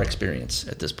guitar experience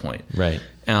at this point. Right.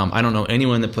 I don't know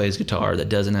anyone that plays guitar that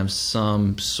doesn't have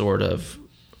some sort of.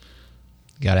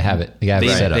 Got to have it. You got to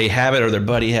have it set up. They have it, or their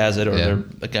buddy has it, or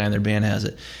a guy in their band has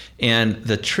it. And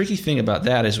the tricky thing about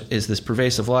that is this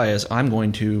pervasive lie is I'm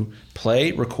going to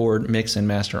play, record, mix, and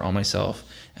master all myself,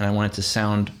 and I want it to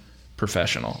sound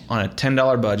professional. On a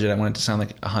 $10 budget, I want it to sound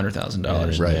like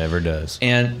 $100,000. Right, never does.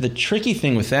 And the tricky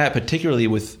thing with that, particularly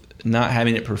with not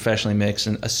having it professionally mixed,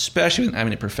 and especially with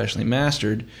having it professionally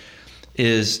mastered,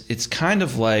 is it's kind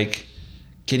of like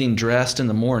getting dressed in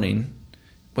the morning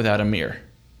without a mirror.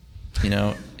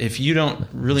 If you don't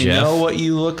really know what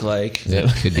you look like,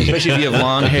 especially if you have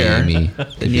long hair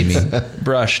that needs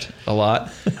brushed a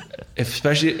lot.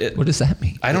 What does that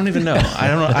mean? I don't even know. I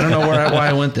don't know why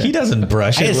I went there. He doesn't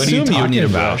brush it. What are you talking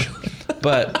about?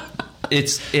 But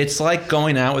it's like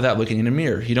going out without looking in a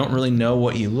mirror. You don't really know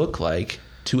what you look like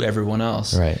to everyone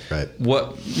else. Right.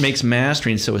 What makes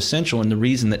mastering so essential, and the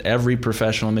reason that every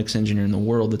professional mix engineer in the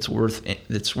world that's worth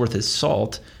his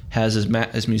salt has his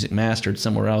music mastered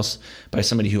somewhere else by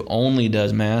somebody who only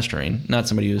does mastering, not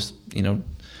somebody who's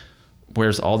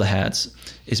wears all the hats,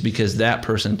 is because that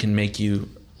person can make you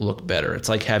look better. It's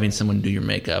like having someone do your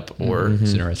makeup or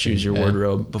choose your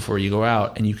wardrobe before you go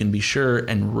out, and you can be sure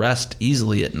and rest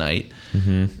easily at night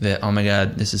that, oh my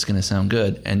God, this is going to sound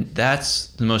good. And that's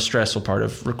the most stressful part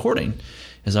of recording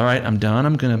is, all right, I'm done.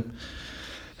 I'm going to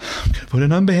put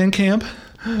it on Bandcamp.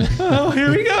 Oh, here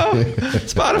we go.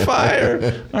 Spotify, or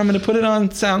I'm going to put it on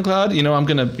SoundCloud. I'm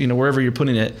going to, wherever you're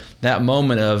putting it, that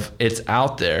moment of it's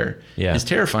out there is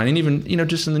terrifying. And even,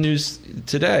 just in the news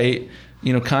today,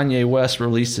 Kanye West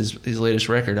released his latest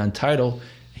record on Tidal.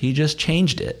 He just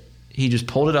changed it. He just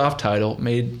pulled it off Tidal,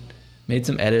 made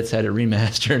some edits, had it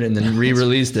remastered, and then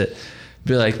re-released it.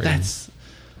 Be like, that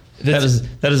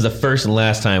is the first and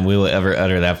last time we will ever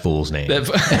utter that fool's name.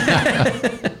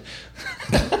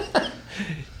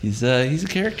 He's a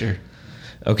character.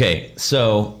 Okay,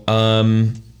 so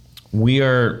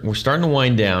we're starting to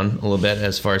wind down a little bit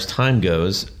as far as time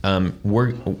goes.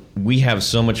 We have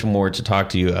so much more to talk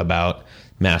to you about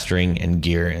mastering and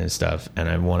gear and stuff, and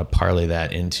I want to parlay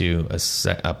that into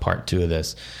a part 2 of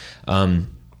this.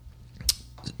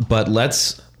 But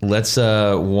let's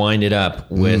wind it up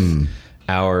with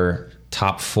our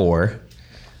top 4.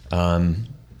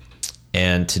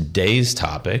 And today's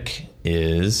topic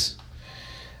is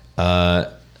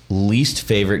least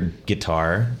favorite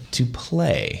guitar to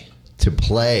play.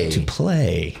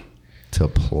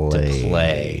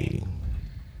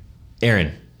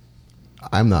 Aaron.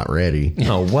 I'm not ready.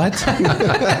 Oh, what?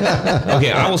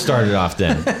 Okay, I will start it off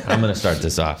then. I'm going to start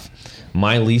this off.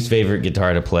 My least favorite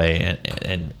guitar to play,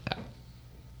 and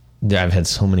I've had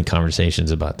so many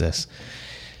conversations about this.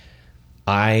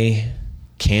 I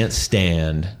can't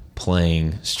stand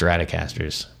playing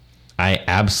Stratocasters. I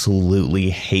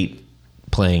absolutely hate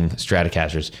playing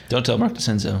Stratocasters. Don't tell Mark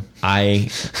DeCenzo. I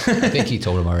think he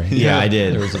told him already. Yeah, I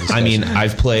did.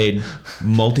 I've played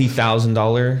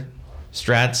multi-$1,000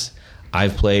 Strats.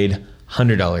 I've played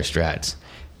 $100 Strats.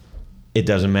 It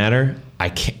doesn't matter. I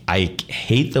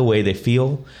hate the way they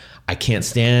feel. I can't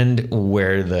stand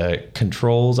where the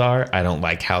controls are. I don't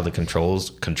like how the controls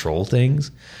control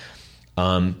things.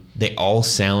 They all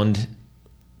sound.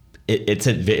 It's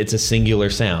a singular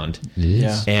sound,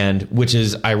 and which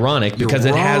is ironic because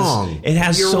it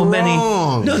has so many.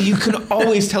 No, you can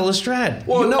always tell a Strat.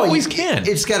 Well, you always can.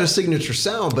 It's got a signature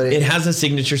sound, but it has a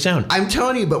signature sound. I'm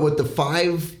telling you, but with the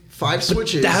five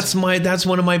switches, that's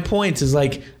one of my points. Is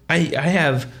like I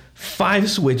have 5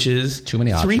 switches, too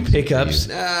many 3 pickups,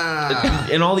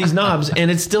 and all these knobs,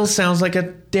 and it still sounds like a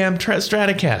damn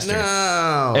Stratocaster.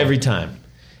 No, every time.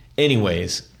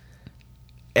 Anyways.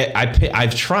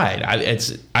 I've tried.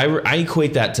 I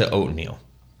equate that to oatmeal.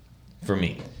 for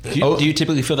me. Do you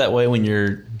typically feel that way when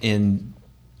you're in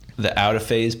the out of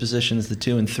phase positions, the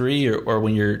 2 and 3, or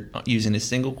when you're using a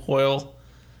single coil?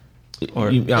 Or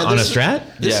on a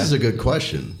Strat? This is a good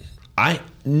question.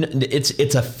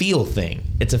 It's a feel thing.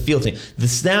 It's a feel thing. The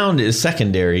sound is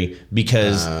secondary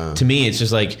because to me it's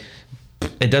just like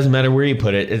it doesn't matter where you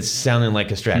put it. It's sounding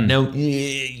like a Strat. Now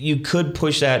you could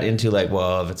push that into like,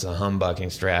 well, if it's a humbucking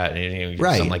Strat,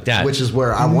 right, something like that, which is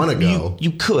where I want to go.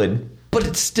 You could, but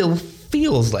it still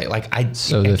feels like I.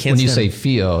 So I can't when you say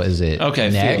feel, is it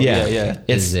neck? Feel, yeah.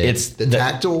 It's the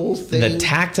tactile thing, the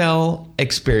tactile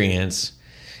experience,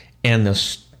 and the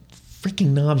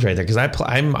freaking knobs right there. Because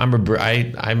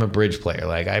I'm a bridge player.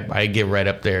 Like I get right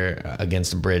up there against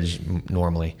the bridge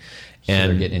normally,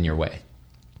 And they're getting in your way.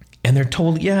 And they're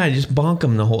told, I just bonk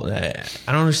them the whole. I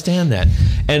don't understand that.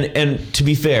 And to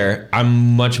be fair,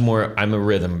 I'm a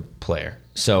rhythm player,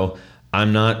 so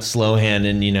I'm not slow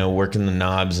handing, working the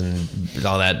knobs and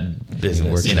all that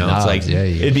business. It's knobs, like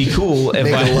it'd be cool if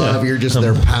Make love. You're just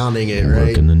there pounding it, right?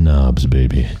 Working the knobs,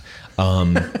 baby.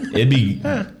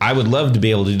 I would love to be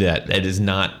able to do that. It is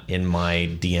not in my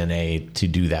DNA to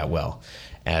do that well,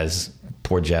 as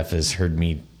poor Jeff has heard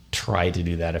me try to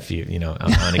do that a few,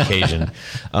 on occasion.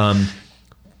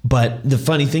 But the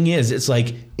funny thing is, it's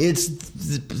like,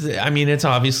 it's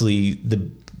obviously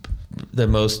the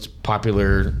most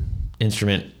popular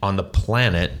instrument on the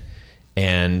planet.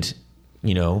 And,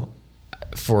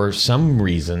 for some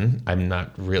reason, I'm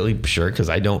not really sure because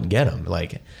I don't get them.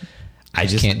 Like, I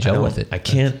just can't gel with it. I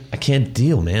can't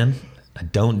deal, man. I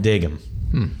don't dig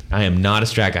them. I am not a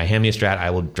Strat guy. Hand me a Strat,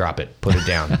 I will drop it. Put it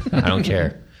down. I don't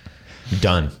care.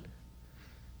 Done.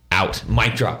 Out.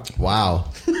 Mic drop. Wow.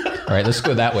 All right, let's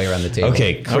go that way around the table.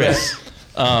 Okay, Chris.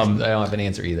 I don't have an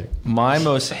answer either. My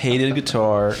most hated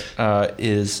guitar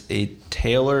is a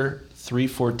Taylor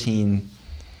 314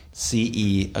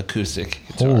 CE acoustic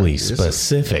guitar. Holy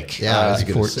specific. Yeah, I was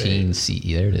gonna 14 say.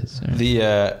 CE. There it is. All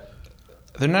right.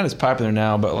 They're not as popular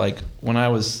now, but like when I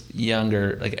was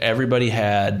younger, like everybody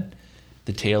had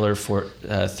the Taylor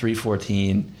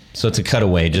 314. So it's a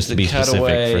cutaway, just to be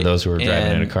specific for those who are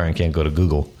driving in a car and can't go to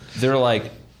Google. They're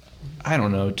like, I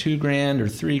don't know, $2,000 or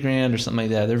 $3,000 or something like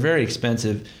that. They're very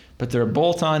expensive, but they're a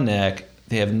bolt-on neck.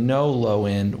 They have no low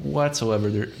end whatsoever.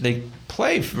 They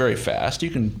play very fast. You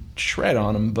can shred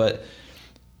on them, but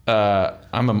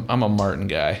I'm a Martin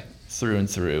guy through and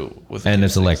through. And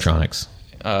it's electronics,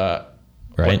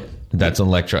 right? That's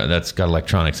got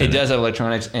electronics in it. It does have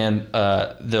electronics, and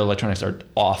the electronics are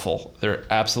awful. They're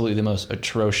absolutely the most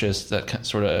atrocious. That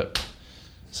sort of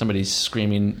somebody's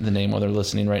screaming the name while they're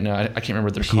listening right now. I can't remember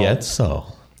what they're called.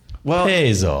 Piezo. Well,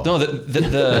 Piezo. No,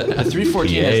 the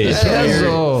 314 is this weird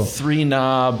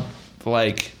 3-knob,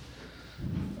 like,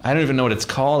 I don't even know what it's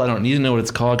called. I don't need to know what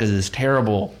it's called because it's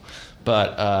terrible.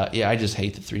 But I just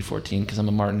hate the 314 because I'm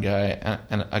a Martin guy,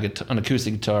 and I get an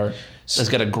acoustic guitar that's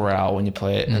got a growl when you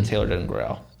play it, and Taylor doesn't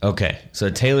growl. Okay, so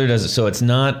Taylor does it. So it's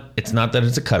not that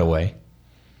it's a cutaway.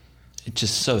 It's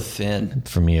just so thin.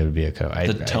 For me, it would be a cutaway.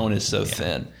 The tone is so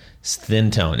thin. It's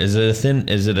thin tone. Is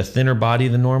it a thinner body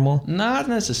than normal? Not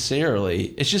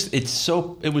necessarily. It's just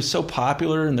it was so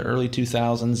popular in the early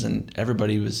 2000s, and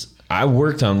everybody was. I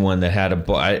worked on one that had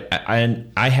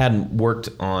I hadn't worked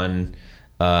on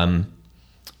one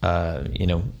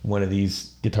of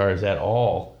these guitars at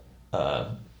all.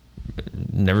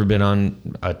 Never been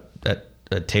on a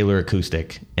Taylor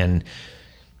acoustic, and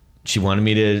she wanted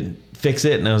me to fix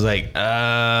it, and I was like,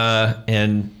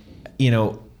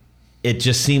 it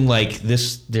just seemed like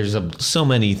this. There's so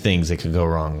many things that could go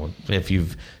wrong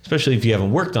especially if you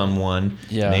haven't worked on one.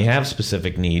 Yeah, and they have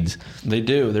specific needs. They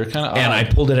do. They're kind of. And I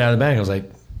pulled it out of the bag. I was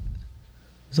like,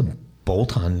 "It's a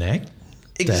bolt-on neck."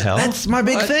 The hell? That's my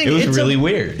big thing. It was really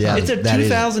weird. Yeah, it's a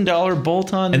 $2,000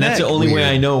 bolt-on, and neck. that's the only way Weird.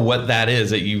 I know what that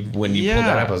is. When you pulled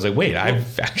that up, I was like, "Wait,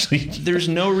 I've actually." There's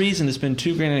no reason to spend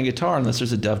 $2,000 on a guitar unless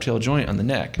there's a dovetail joint on the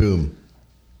neck. Boom.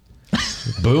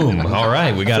 Boom! All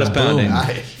right, we got a boom.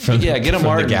 Get a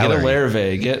Martin, get a gallery.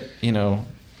 Larrivee,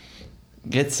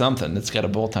 get something that's got a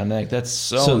bolt-on neck. That's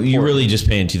so important. you're really just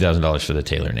paying $2,000 for the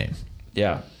Taylor name.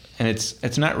 Yeah. And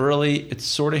it's not really, it's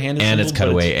sort of hand and it's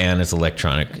cutaway and it's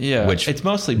electronic. Yeah, which it's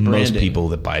mostly branding. Most people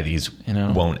that buy these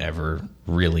won't ever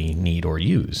really need or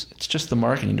use. It's just the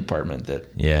marketing department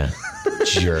that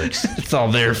jerks. It's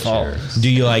all their fault. Do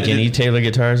you like any Taylor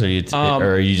guitars, or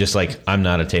are you just like, I'm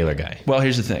not a Taylor guy? Well,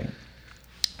 here's the thing.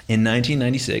 In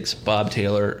 1996, Bob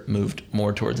Taylor moved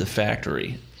more towards a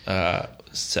factory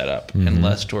setup and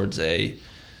less towards a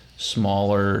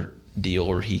smaller deal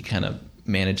where he kind of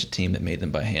managed a team that made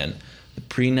them by hand. The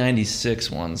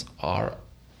pre-96 ones are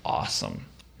awesome.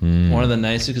 One of the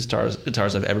nicest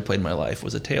guitars I've ever played in my life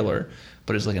was a Taylor,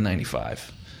 but it's like a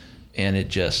 95. And it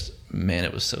just, man,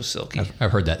 it was so silky.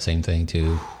 I've heard that same thing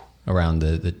too around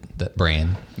the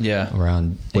brand. Yeah.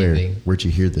 Around anything. Where'd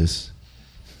you hear this?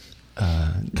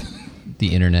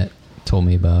 The internet told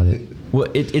me about it. Well,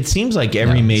 it seems like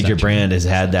every major brand has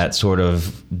had that sort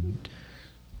of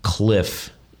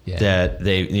cliff that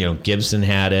they, Gibson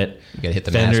had it. You got to hit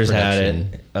the Fenders mass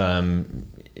had production.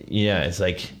 it. It's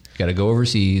like you got to go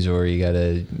overseas, or you got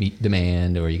to meet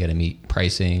demand, or you got to meet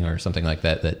pricing, or something like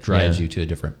that drives you to a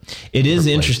different. It is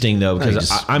interesting though,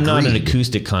 because I'm not an greed.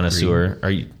 acoustic connoisseur. Are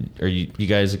you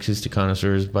guys acoustic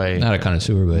connoisseurs by? Not a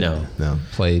connoisseur, but No.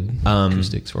 played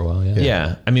acoustics for a while.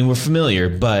 Yeah. I mean, we're familiar,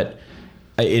 but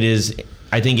it is.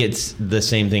 I think it's the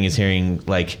same thing as hearing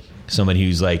like somebody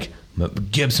who's like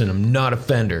Gibson. I'm not a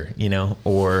Fender,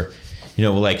 or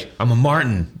like I'm a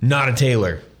Martin, not a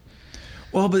Taylor.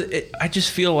 Well, but I just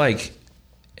feel like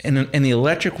in the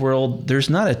electric world, there's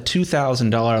not a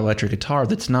 $2,000 electric guitar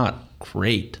that's not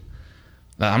great.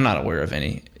 I'm not aware of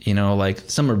any. Like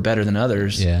some are better than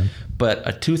others. Yeah. But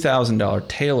a $2,000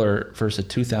 Taylor versus a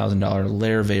 $2,000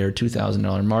 Larrivee or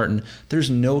 $2,000 Martin, there's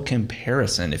no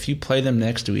comparison. If you play them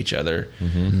next to each other,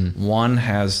 one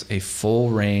has a full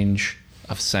range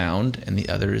of sound and the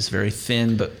other is very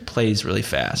thin but plays really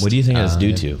fast. What do you think that's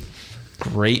due to?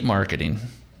 Great marketing.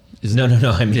 No.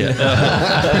 I mean,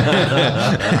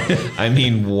 I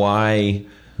mean, why?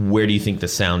 Where do you think the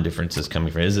sound difference is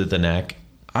coming from? Is it the neck?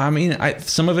 I mean,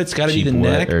 some of it's got to be Cheap the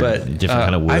wood neck, or but different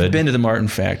kind of wood? I've been to the Martin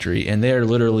factory, and they're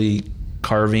literally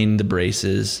carving the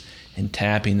braces and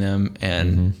tapping them,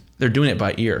 and they're doing it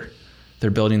by ear. They're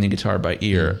building the guitar by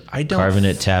ear. I don't Carving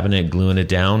it, tapping it, gluing it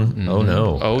down. Oh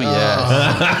no! Oh yeah.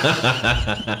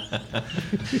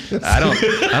 I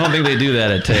don't think they do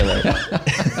that at Taylor.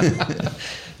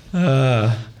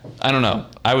 I don't know.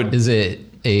 I would. Is it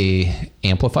a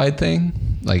amplified thing?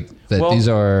 Like that? Well, these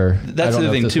are. That's the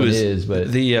thing too.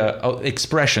 But the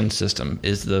expression system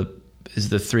is the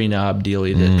 3-knob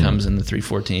dealie that comes in the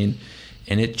 314,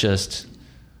 and it just,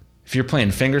 if you're playing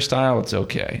fingerstyle, it's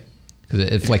okay.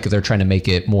 it's like they're trying to make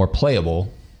it more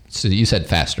playable. So you said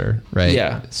faster, right?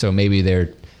 Yeah. So maybe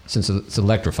since it's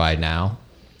electrified now,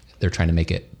 they're trying to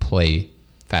make it play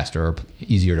faster or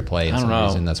easier to play. I don't know.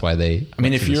 Reason. That's why they. I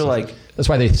mean, if you're like. That's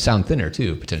why they sound thinner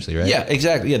too, potentially, right? Yeah,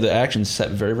 exactly. Yeah, the action's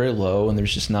set very, very low, and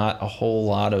there's just not a whole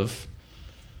lot of.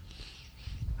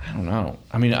 I don't know.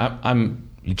 I mean,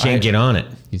 You can't get on it.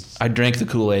 I drank the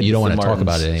Kool-Aid. You don't with want the to talk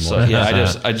Martins, about it so, anymore.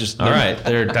 yeah, I just. All right,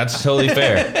 that's totally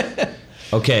fair.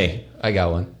 Okay, I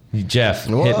got one. Jeff,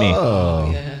 hit me.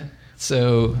 Yeah.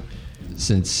 So,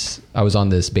 since I was on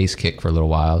this bass kick for a little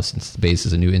while, since the bass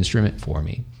is a new instrument for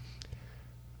me,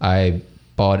 I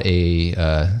bought a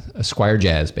Squier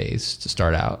Jazz bass to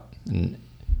start out, and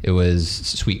it was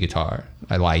a sweet guitar.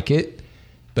 I like it,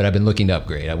 but I've been looking to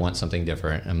upgrade. I want something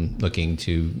different. I'm looking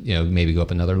to maybe go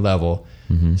up another level.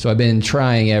 Mm-hmm. So I've been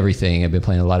trying everything. I've been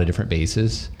playing a lot of different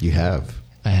basses. You have.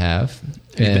 I have.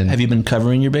 Have you been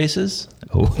covering your basses?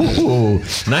 Oh,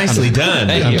 nicely done.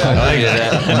 Thank you. I like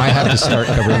that. I might have to start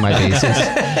covering my bases.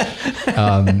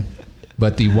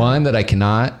 But the one that I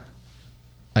cannot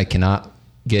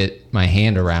get my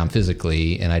hand around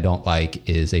physically, and I don't like,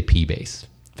 is a P bass,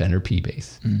 Fender P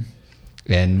bass. Mm.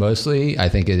 And mostly I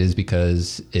think it is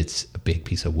because it's a big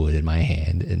piece of wood in my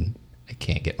hand and I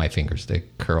can't get my fingers to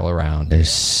curl around. There's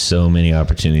so many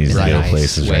opportunities to go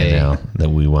places right now that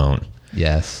we won't.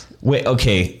 Yes. Wait,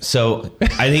 okay. So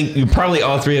I think probably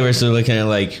all three of us are looking at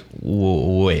like,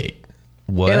 wait,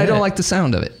 what? And I don't like the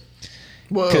sound of it.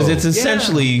 Because it's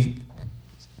essentially,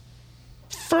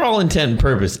 for all intent and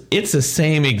purpose, it's the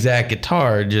same exact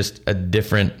guitar, just a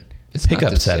different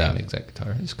pickup setup. Same exact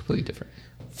guitar. It's completely different.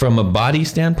 From a body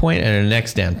standpoint and a neck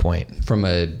standpoint. From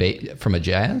a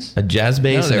jazz? A jazz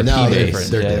bass and a No, P they're bass.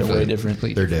 different. They're Yeah, different. way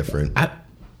different. They're different.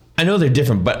 I know they're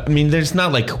different, but I mean, there's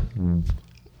not like,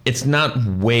 it's not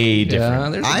way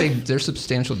different. Yeah, there's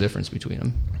substantial difference between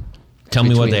them. Tell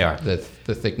me what they are. The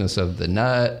thickness of the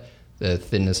nut, the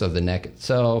thinness of the neck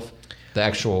itself, the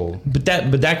actual. But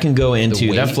that can go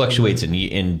into, that weight fluctuates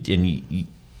in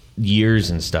years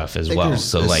and stuff as well. There's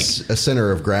So a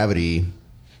center of gravity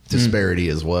disparity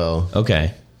as well.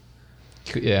 Okay.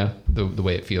 Yeah, the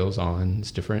way it feels on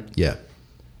is different. Yeah.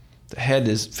 The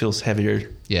head feels heavier.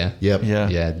 Yeah. Yep.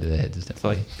 Yeah, the head just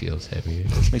definitely feels heavier.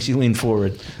 Makes you lean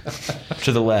forward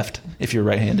to the left if you're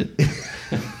right-handed.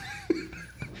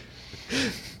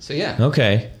 So yeah.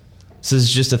 Okay. So it's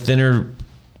just a thinner,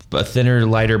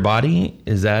 lighter body?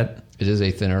 Is that? It is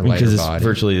a thinner, lighter Because it's body.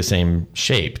 virtually the same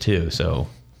shape too. So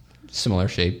similar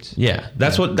shaped. Yeah,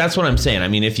 that's what I'm saying. I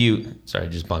mean, if you sorry, I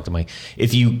just bonked the mic.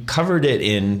 If you covered it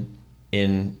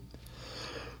in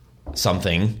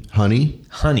something, honey.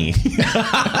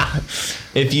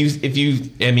 if you,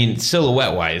 I mean,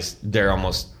 silhouette wise, they're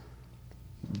almost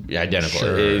identical.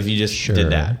 Sure. If you just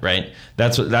did that, right?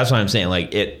 That's what I'm saying. Like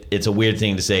it's a weird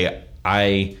thing to say.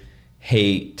 I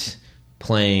hate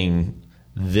playing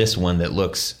this one that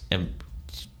looks, and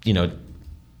you know,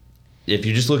 if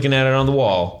you're just looking at it on the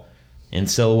wall in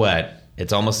silhouette,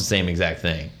 it's almost the same exact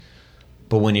thing.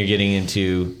 But when you're getting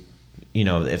into, you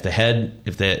know, if the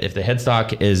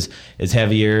headstock is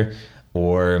heavier,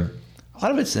 or A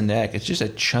lot of it's the neck. It's just a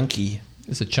chunky.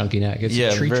 It's a chunky neck. It's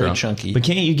a tree very trunk. chunky. but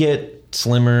can't you get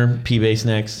slimmer P-bass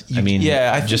necks? I mean,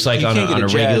 yeah, I think just like you on can't a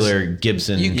get a regular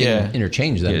Gibson. You can Yeah.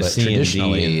 interchange them, Yeah, but C and D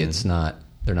traditionally and- it's not.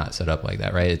 They're not set up like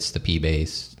that, right? It's the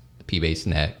P-bass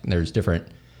neck. And there's different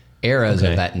eras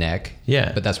Okay. of that neck.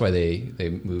 Yeah. But that's why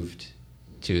they moved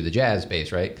to the jazz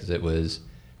bass, right? Because it was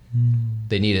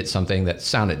they needed something that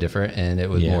sounded different, and it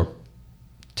was Yeah. more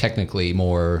technically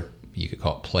more, you could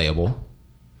call it playable.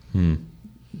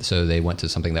 So they went to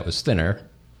something that was thinner,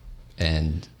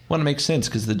 and Well, it makes sense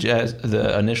because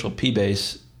the initial P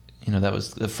bass, you know, that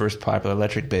was the first popular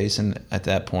electric bass, and at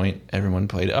that point, everyone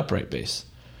played upright bass.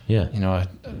 Yeah. You know,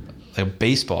 a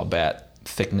baseball bat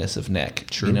thickness of neck.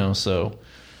 True. You know, so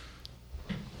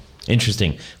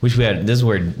Interesting. Wish we had. This is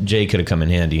where Jay could have come in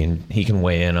handy, and he can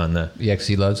weigh in on the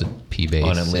he loves a P-bass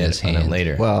on in his it hand.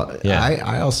 later. Well, yeah.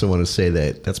 I also want to say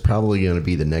that that's probably going to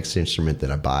be the next instrument that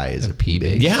I buy is a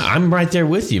P-bass. P-bass. Yeah, I'm right there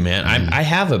with you, man. I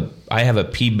have a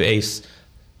P-bass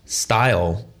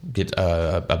style,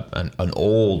 an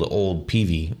old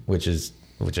PV, which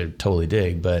I totally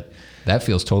dig. But That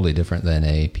feels totally different than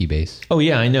a P-bass. oh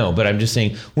yeah, I know. But I'm just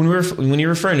saying when you're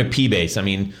referring to P-bass, I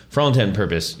mean, for all intent and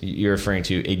purpose, you're referring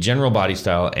to a general body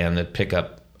style and the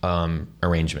pickup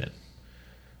arrangement.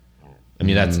 I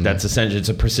mean, that's essentially, it's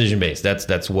a precision bass.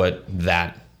 That's what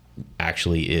that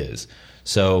actually is.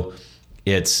 So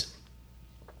it's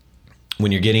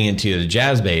when you're getting into the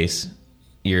jazz bass,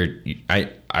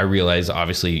 I realize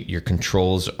obviously your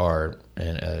controls are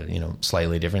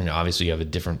slightly different. Obviously, you have a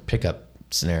different pickup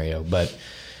scenario, but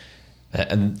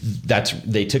and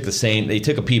they took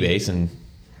a P bass and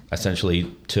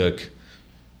essentially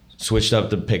switched up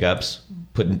the pickups,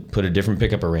 put a different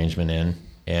pickup arrangement in,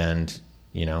 and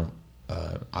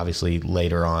obviously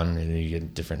later on you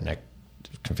get different neck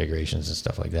configurations and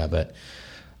stuff like that. But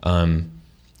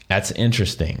that's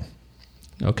interesting.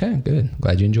 Okay, good.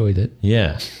 Glad you enjoyed it.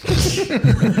 Yeah.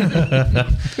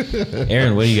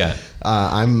 Aaron, what do you got?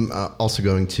 I'm also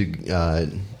going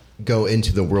to go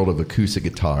into the world of acoustic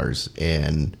guitars,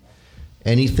 and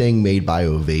anything made by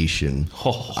Ovation.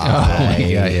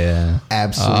 Yeah.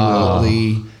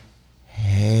 Absolutely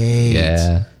hate.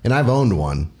 Yeah. And I've owned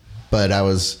one, but I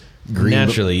was green.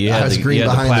 Naturally, you I had was the, green you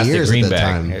had the behind the plastic ears at the greenback,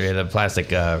 time. the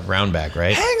plastic round back,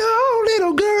 right? Hang on,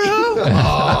 little girl.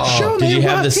 Show Did me you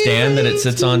have what the stand that it means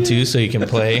sits to on you. too, so you can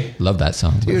play? Love that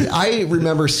song. Dude, I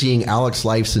remember seeing Alex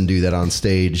Lifeson do that on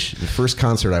stage. The first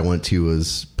concert I went to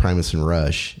was Primus and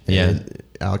Rush. And Yeah.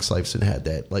 Alex Lifeson had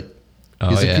that, like, Oh,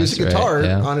 his yeah, acoustic that's right, guitar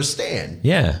yeah. on a stand.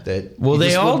 Yeah. That Well, he they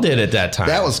just all would- did at that time.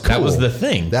 That was cool. That was the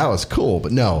thing. That was cool.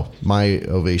 But no, my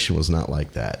Ovation was not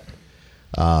like that.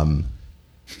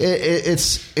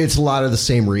 It's a lot of the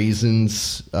same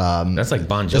reasons. That's like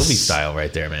Bon Jovi the- style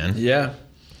right there, man. yeah,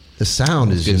 The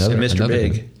sound is just... and Mr. another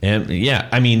Big. And yeah,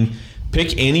 I mean,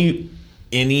 pick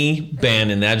any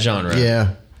band in that genre.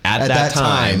 Yeah. At that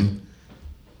time,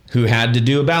 who had to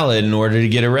do a ballad in order to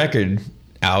get a record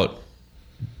out.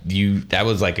 That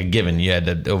was like a given. You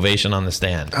had the Ovation on the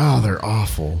stand. Oh, they're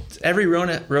awful. Every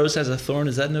rose has a thorn.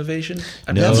 Is that an Ovation?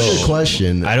 No. That's a good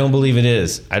question. I don't believe it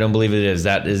is.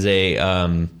 That is a.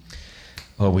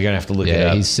 We're gonna have to look it Yeah,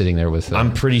 up. he's sitting there with.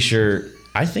 I'm pretty sure.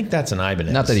 I think that's an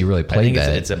Ibanez. Not that he really I played think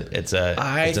that. It's an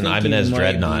think Ibanez you might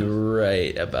Dreadnought. be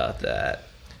right about that.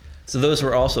 So those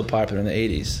were also popular in the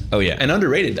 80s. Oh, yeah. And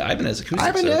underrated. The Ibanez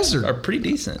acoustics Ibanez are pretty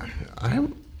decent. I like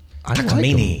them.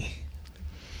 Takamine.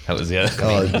 That was the other.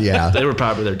 Oh, yeah. They were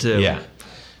popular too. Yeah,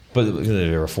 but they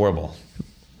were affordable.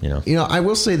 You know. You know, I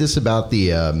will say this about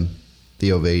the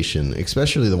Ovation,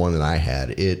 especially the one that I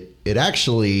had. It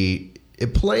actually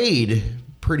played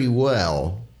pretty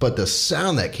well, but the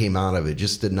sound that came out of it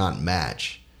just did not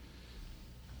match.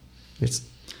 It's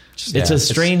It's a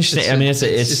strange thing. I mean,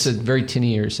 it's a very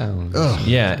tinnier sound.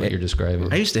 Yeah. What you're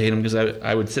describing. I used to hate them because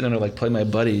I would sit down and like play my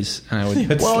buddies, and I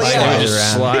would well, slide yeah. they would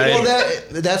just slide.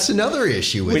 Well, that's another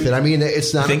issue with it. I mean,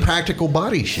 it's not a practical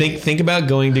body shape. think about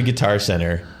going to Guitar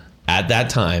Center at that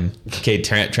time. Okay,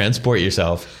 transport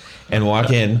yourself, and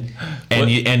walk in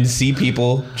and see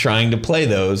people trying to play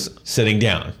those sitting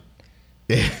down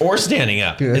or standing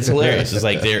up. It's hilarious. It's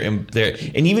like they're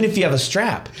and even if you have a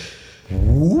strap,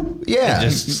 whoop, Yeah. it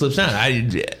just slips down.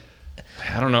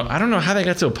 I don't know. I don't know how they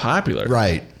got so popular.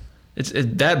 Right. It's the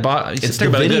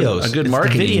videos. A good It's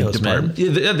marketing the videos, department.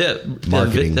 man.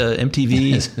 Marketing. The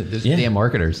MTV. There's Yeah. damn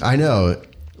marketers. I know.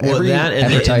 Well, that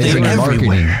and Advertising and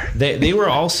marketing. They were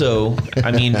also.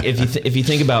 I mean, if you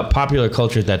think about popular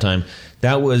culture at that time,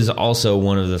 that was also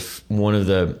one of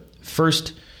the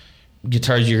first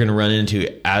guitars you're going to run into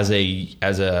as a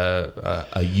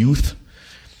youth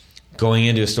going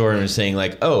into a store and saying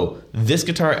like, oh, this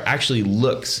guitar actually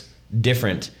looks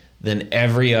different than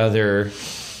every other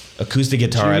acoustic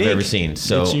guitar I've ever seen.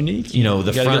 So it's unique. You know,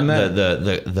 the You front, gotta give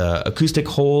the acoustic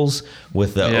holes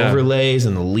with the overlays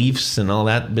and the leafs and all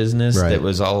that business Right. that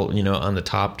was all, on the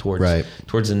top towards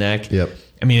the neck. Yep.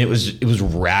 I mean, it was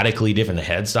radically different. The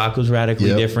headstock was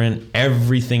radically different.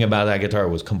 Everything about that guitar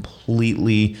was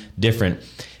completely different.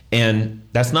 And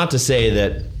that's not to say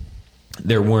that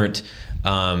there weren't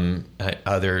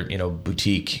other,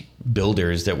 boutique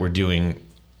builders that were doing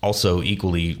also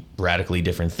equally radically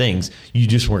different things. You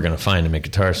just weren't going to find them at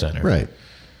Guitar Center. Right.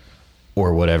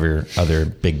 Or whatever other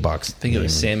big box. I think it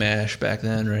was Sam Ash back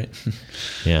then, right?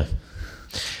 Yeah.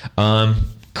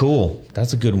 Cool.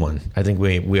 That's a good one. I think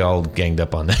we all ganged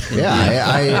up on that.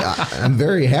 Yeah, I'm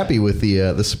very happy with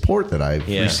the support that I've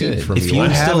received Good. from If you. you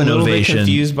I'm have still a an little bit ovation-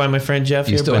 confused by my friend Jeff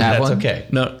You here, still but have that's one? okay.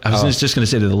 No, I was just going to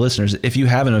say to the listeners, if you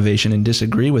have an ovation and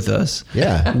disagree with us,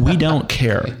 Yeah. we don't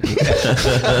care.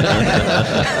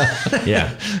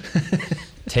 Yeah.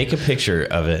 Take a picture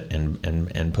of it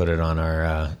and put it on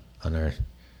our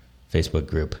Facebook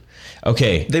group.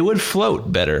 Okay. They would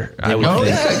float better. I would Oh,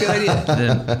 think. yeah, good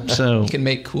idea. So You can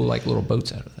make cool like little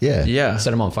boats out of that. Yeah. yeah,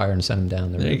 Set them on fire and send them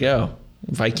down there you go.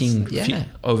 Viking Yeah.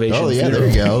 ovation. Oh yeah, funeral. there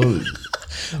you go.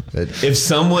 But- If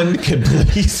someone could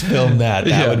please film that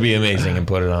Yeah. would be amazing and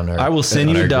put it on our I will send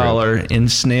on you our $1 in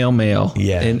snail mail.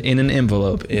 Yeah. in an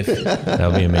envelope if That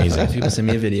would be amazing. if you can send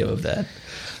me a video of that.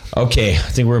 Okay, I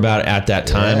think we're about at that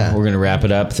time. Yeah. We're going to wrap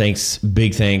it up.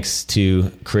 Big thanks to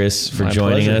Chris for My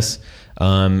joining pleasure. us.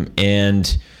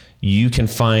 And you can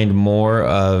find more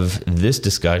of this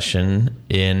discussion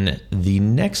in the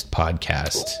next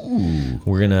podcast.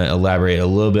 We're going to elaborate a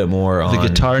little bit more on The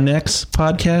Guitar Necks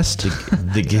podcast.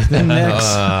 the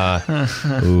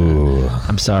next. Ooh,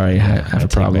 I'm sorry, I have a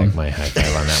take problem. back my high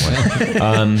five on that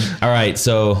one. All right,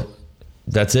 so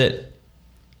that's it.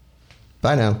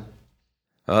 Bye now.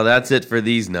 Oh, that's it for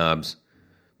these knobs.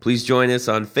 Please join us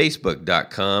on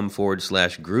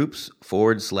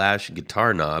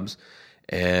Facebook.com/groups/guitar knobs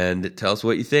and tell us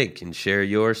what you think and share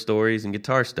your stories and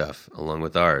guitar stuff along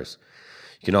with ours.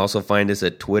 You can also find us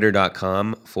at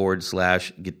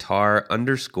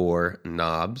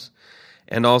twitter.com/guitar_knobs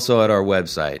and also at our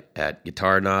website at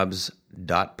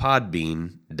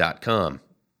guitarknobs.podbean.com.